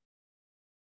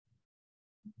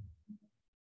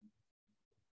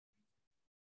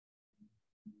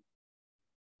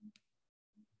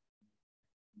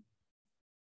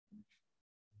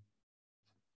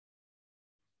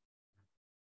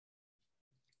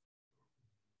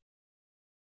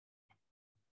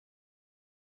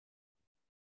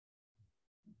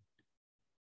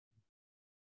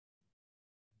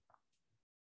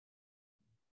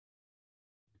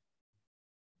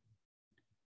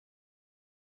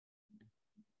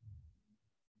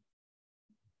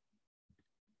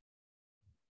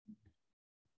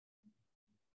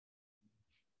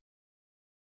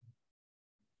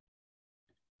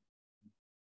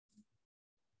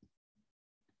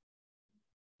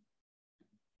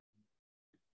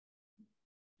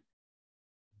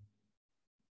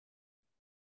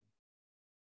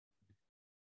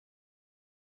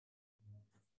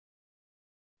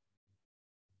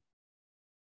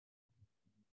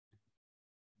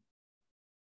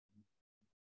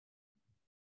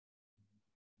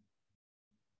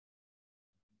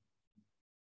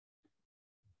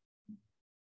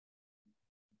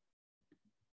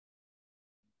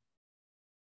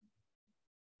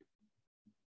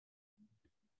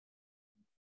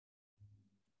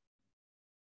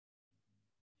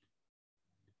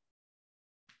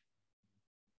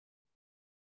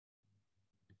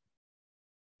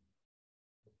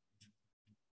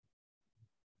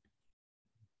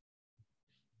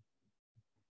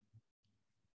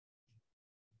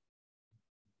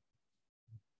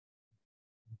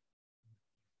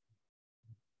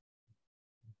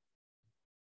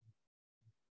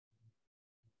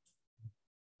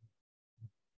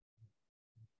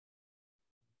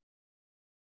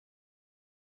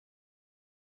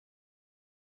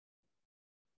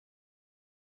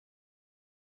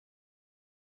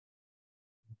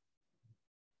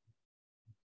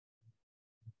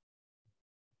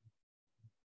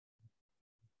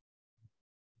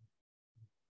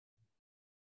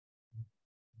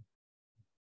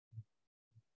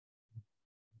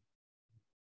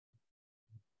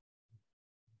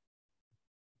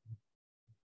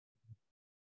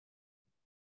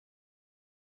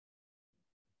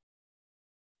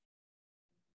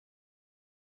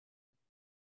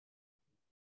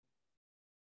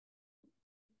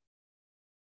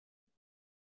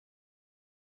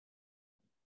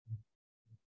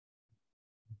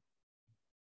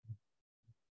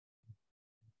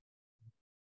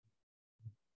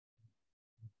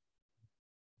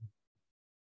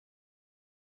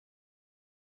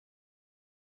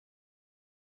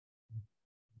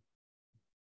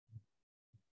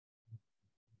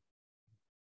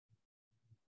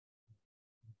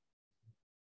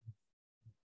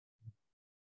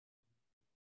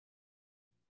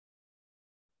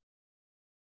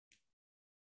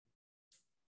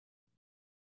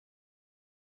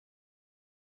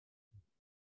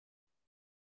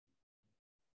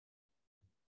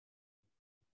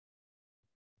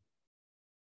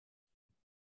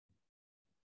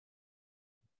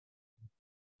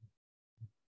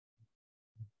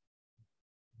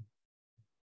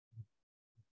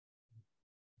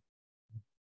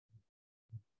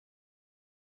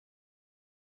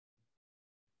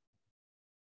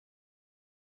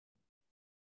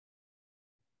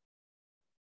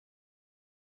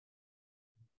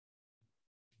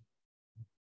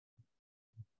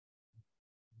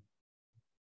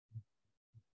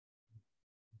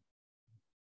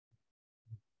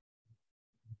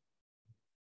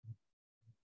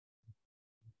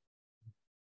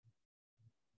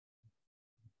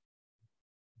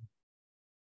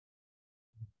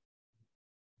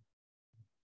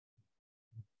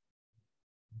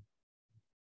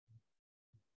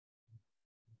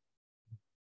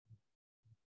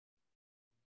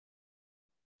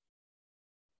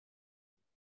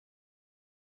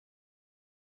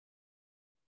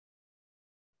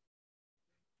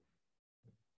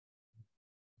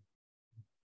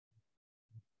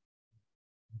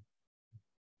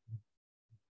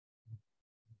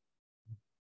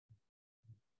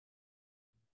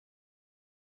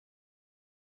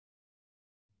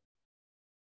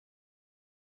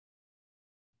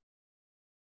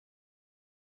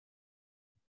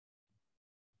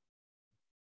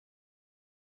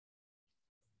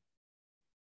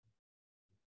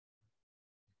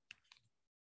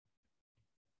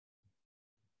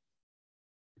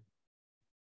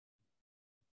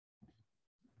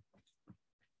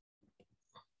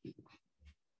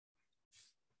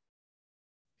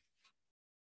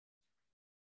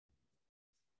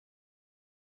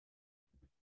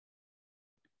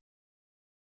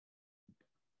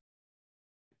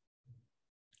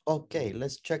 Okay,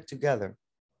 let's check together.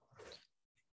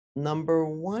 Number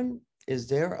 1, is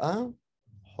there a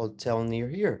hotel near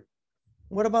here?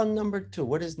 What about number 2?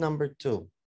 What is number 2?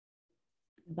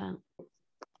 Bank.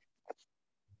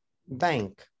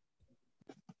 Bank.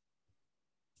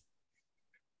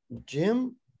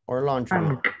 Gym or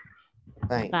laundry?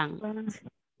 Bank. Bank.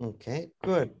 Okay,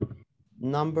 good.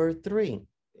 Number 3,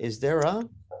 is there a?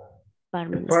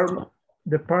 Department store.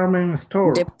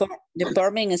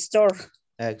 Department store.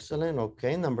 Excellent.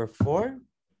 Okay, number 4,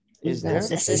 is there?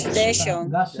 Gas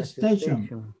station. Gas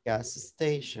station. Gas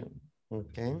station.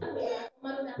 Okay.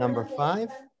 Number 5,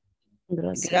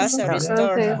 Grocery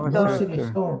store. Grocery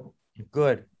store.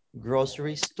 good.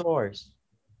 Grocery stores.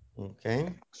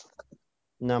 Okay.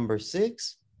 Number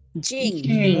 6, Gym.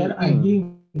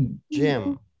 gym.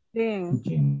 Gym.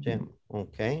 Gym.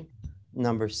 Okay.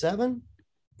 Number 7,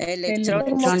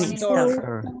 Electronic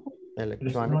store.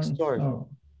 electronic store.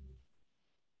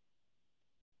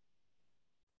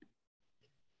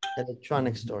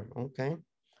 Electronic store. Okay.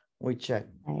 We check.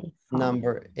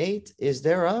 Number 8, is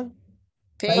there a?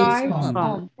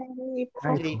 Payphone.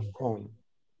 Payphone.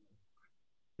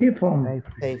 Payphone.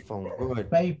 Payphone. Good.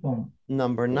 Payphone.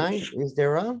 Number 9, is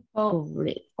there a?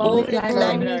 Public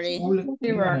library.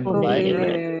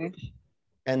 Library.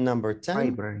 And number 10,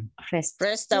 Library.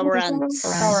 Restaurants.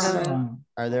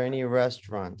 are there any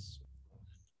restaurants?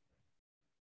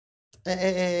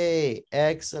 Hey,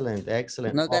 excellent,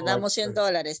 excellent. Nos ganamos All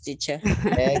right, $100, teacher.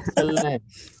 excellent,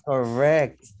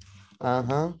 correct.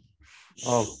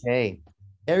 Okay.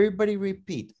 Everybody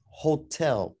repeat.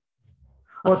 Hotel.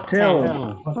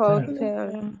 Hotel.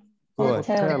 Hotel. Good.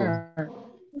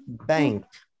 Bank.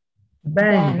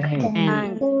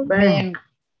 Bank.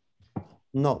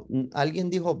 No, alguien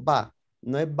dijo ba.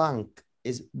 No es bank,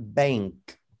 es bank.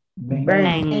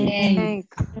 Bank.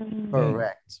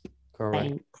 Correct.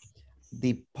 Correct.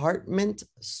 Department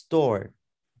store.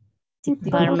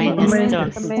 Department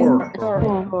store.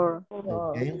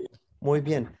 Okay. Muy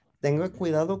bien. Tenga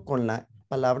cuidado con las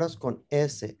palabras con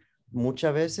S.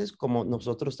 Muchas veces, como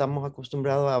nosotros estamos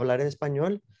acostumbrados a hablar en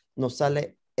español, nos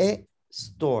sale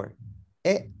e-store,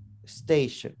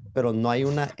 e-station, pero no hay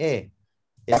una E.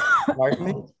 Es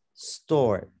department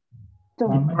store.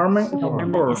 Department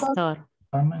store.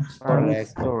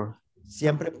 Correcto.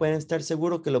 Siempre pueden estar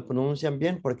seguros que lo pronuncian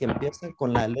bien porque empiezan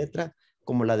con la letra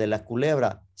como la de la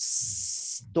culebra.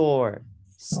 Store.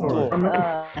 Store.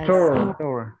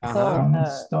 Store.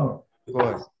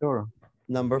 Good.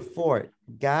 Number 4,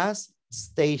 gas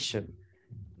station.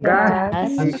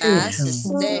 Gas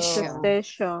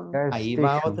station. Ahí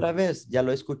va otra vez, ya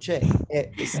lo escuché.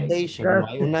 Station, no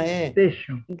hay una E.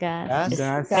 Gas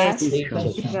station.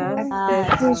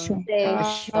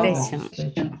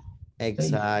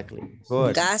 Exactly.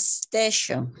 Good. Gas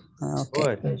station.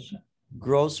 Okay. Good.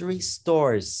 Grocery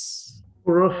stores.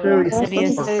 Grocery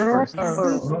stores.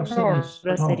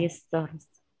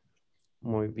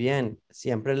 Muy bien.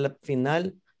 Siempre al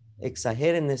final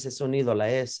exageren ese sonido, la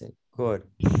S. Good.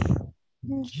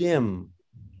 Gym.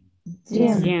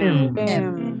 Okay,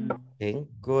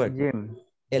 good. Gym.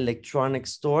 Electronic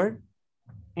store.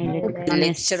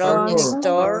 Electronic store.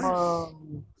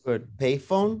 Good.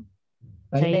 Payphone.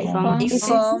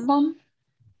 Payphone.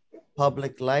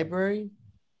 Public library.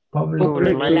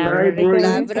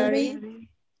 Library.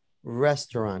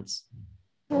 Restaurants.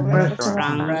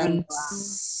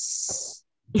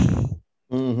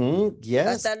 Yes,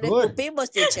 Hasta lo good. escupimos,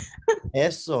 teacher.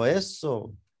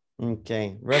 Eso.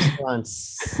 Okay,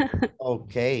 restaurants.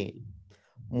 Okay,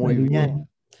 muy bien.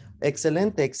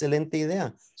 Excelente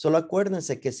idea. Solo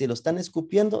acuérdense que si lo están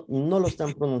escupiendo, no lo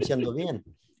están pronunciando bien,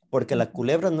 porque la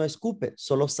culebra no escupe,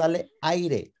 solo sale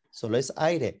aire, solo es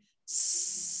aire.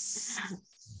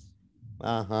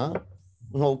 Ajá,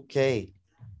 ok.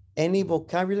 Any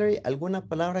vocabulary, alguna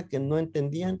palabra que no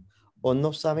entendían o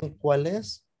no saben cuál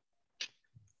es?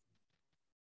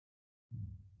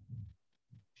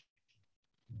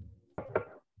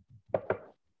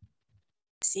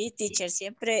 Sí, teacher,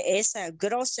 siempre esa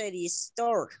grocery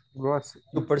store.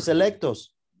 Super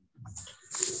selectos.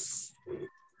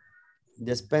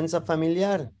 Despensa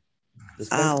familiar.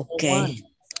 Despensa ok.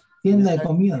 Tienda de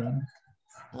comida, ¿no?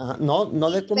 Ajá, no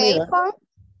de comida.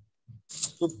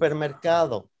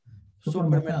 Supermercado.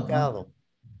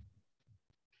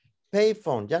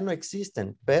 Payphone, ya no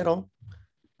existen, pero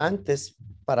antes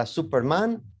para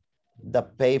Superman, the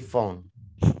payphone.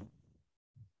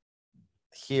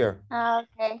 Here.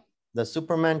 Okay. The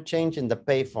Superman change in the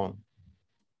payphone.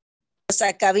 O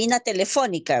sea, cabina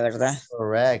telefónica, ¿verdad?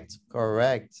 Correct.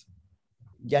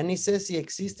 Ya ni sé si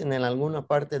existen en alguna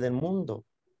parte del mundo.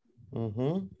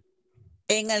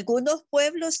 En algunos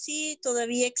pueblos sí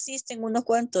todavía existen unos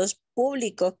cuantos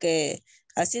públicos que,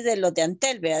 así de los de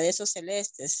Antel, vea, de esos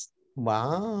celestes.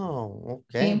 Wow,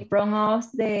 In okay. front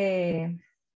of the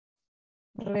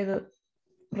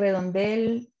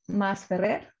Redondel Mas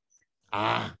Ferrer.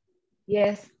 Ah,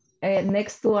 Yes,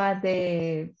 next to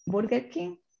the Burger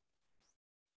King.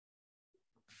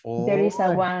 There is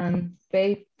a oh, one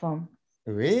payphone.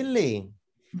 really?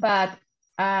 But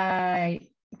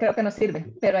creo que no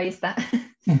sirve, pero ahí está.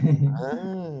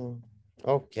 Ah,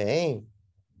 okay.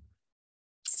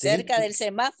 Sí, Cerca del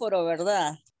semáforo,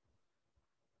 ¿verdad?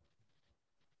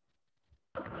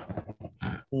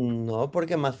 no,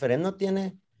 porque Masferé no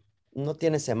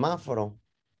tiene semáforo.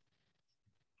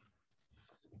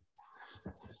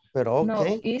 Pero No,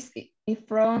 okay. it's in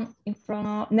front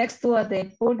of, next to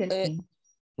the Burger King.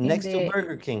 Next to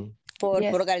Burger King.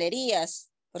 Por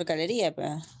galerías. Por galería,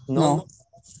 pero No.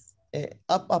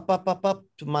 Up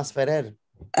to Masferrer.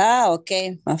 Ah, ok.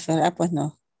 Masferrer, pues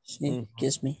no. Sí,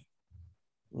 excuse me.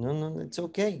 No, it's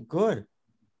okay. Good.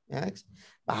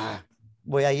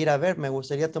 Voy a ir a ver, me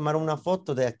gustaría tomar una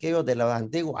foto de aquello de los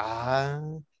antiguos.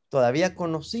 Todavía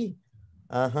conocí.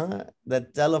 Ajá, the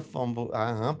telephone book.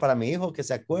 Ajá, para mi hijo que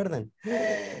se acuerden.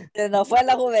 No fue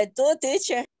la juventud,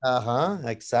 teacher. Ajá,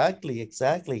 exactly.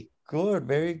 Good,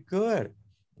 very good.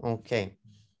 Okay.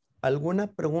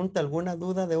 ¿Alguna pregunta, alguna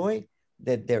duda de hoy?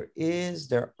 That there is,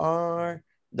 there are,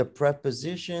 the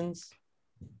prepositions.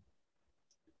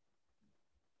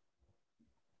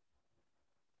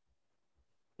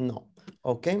 No.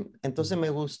 Ok, entonces me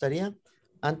gustaría,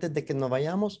 antes de que nos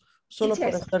vayamos, solo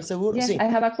para estar seguro. Yes, sí. I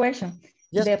have a question.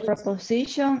 Yes, the please.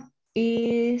 preposition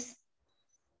is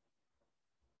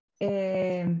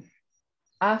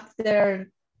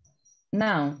after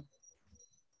noun.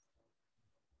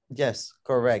 Yes,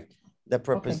 correct. The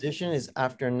preposition is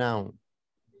after noun.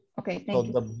 Okay, So thank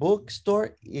you. the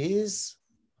bookstore is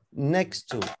next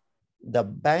to. The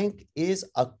bank is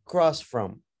across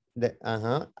from.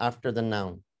 After the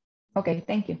noun. Okay,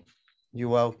 thank you. You're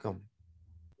welcome.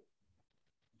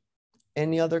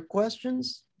 Any other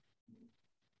questions?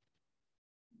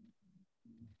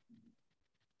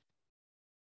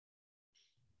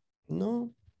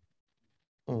 No.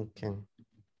 Okay.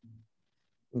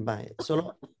 Vaya,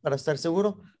 solo para estar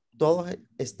seguro, ¿todos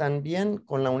están bien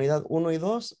con la unidad 1 y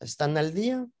 2? ¿Están al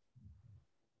día?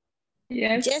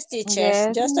 Yes,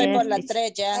 teacher. Yo estoy por la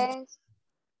 3 ya.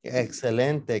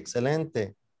 Excelente,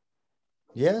 excelente.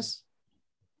 Yes?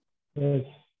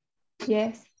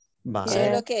 Yes. Vale.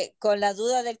 Solo que con la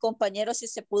duda del compañero si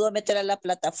se pudo meter a la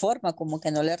plataforma, como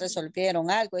que no le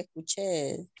resolvieron algo,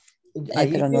 escuché.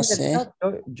 Ahí Pero en no el sé. chat,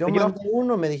 yo mandé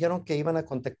uno, me dijeron que iban a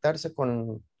contactarse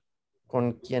con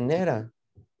quién era.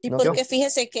 Sí, No porque sé.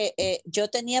 fíjese que yo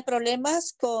tenía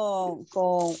problemas con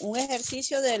un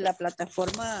ejercicio de la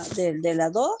plataforma de la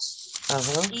 2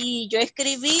 y yo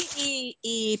escribí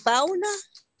y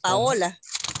Paola,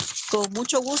 con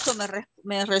mucho gusto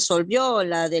me resolvió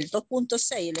la del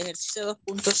 2.6, el ejercicio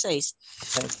 2.6.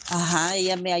 Ajá,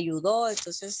 ella me ayudó,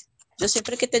 entonces yo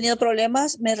siempre que he tenido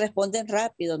problemas me responden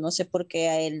rápido, no sé por qué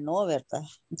a él no, ¿verdad?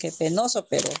 Qué penoso,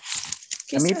 pero...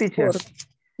 A mí, teacher,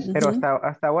 pero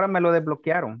hasta ahora me lo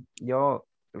desbloquearon. Yo...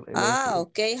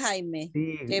 ok, Jaime.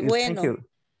 Sí, Qué bueno.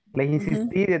 Les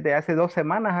insistí desde hace 2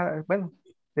 semanas, bueno,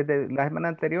 desde la semana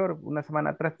anterior, una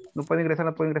semana atrás, no puedo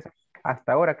ingresar.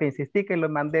 Hasta ahora que insistí que lo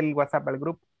mandé el WhatsApp al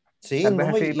grupo. Sí, Tal vez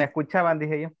no, así me escuchaban,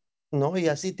 dije yo. No, y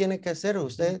así tiene que ser.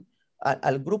 Usted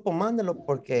al grupo mándelo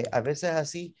porque a veces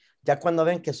así, ya cuando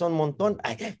ven que son un montón,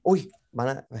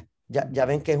 ya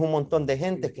ven que es un montón de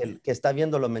gente que está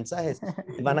viendo los mensajes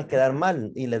y van a quedar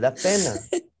mal y le da pena.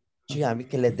 Sí, a mí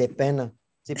que les dé pena.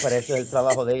 Sí, para eso es el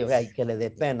trabajo de ellos, que le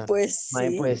dé pena. Pues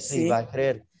sí, pues sí, va a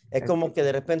creer. Es como que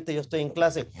de repente yo estoy en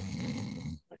clase.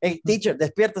 Hey, teacher,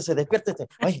 despiértese.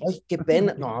 Ay, qué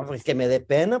pena. No, pues que me dé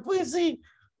pena, pues sí.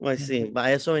 Pues sí,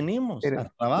 a eso venimos,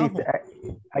 al trabajo.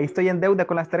 Ahí estoy en deuda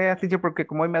con las tareas, teacher, porque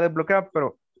como hoy me ha desbloqueado,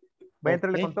 pero voy a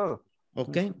entrarle con todo.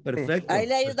 Ok, perfecto. Ahí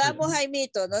le ayudamos,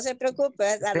 Jaimito, no se preocupe,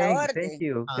 a la orden. Thank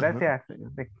you, gracias.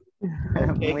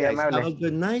 Okay, Muy guys, amable. have a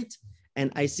good night,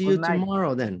 and I see you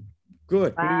tomorrow then.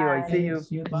 Good. I see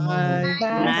you. Bye.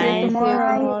 Bye. See you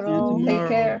tomorrow. Take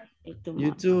care.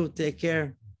 You too, take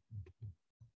care.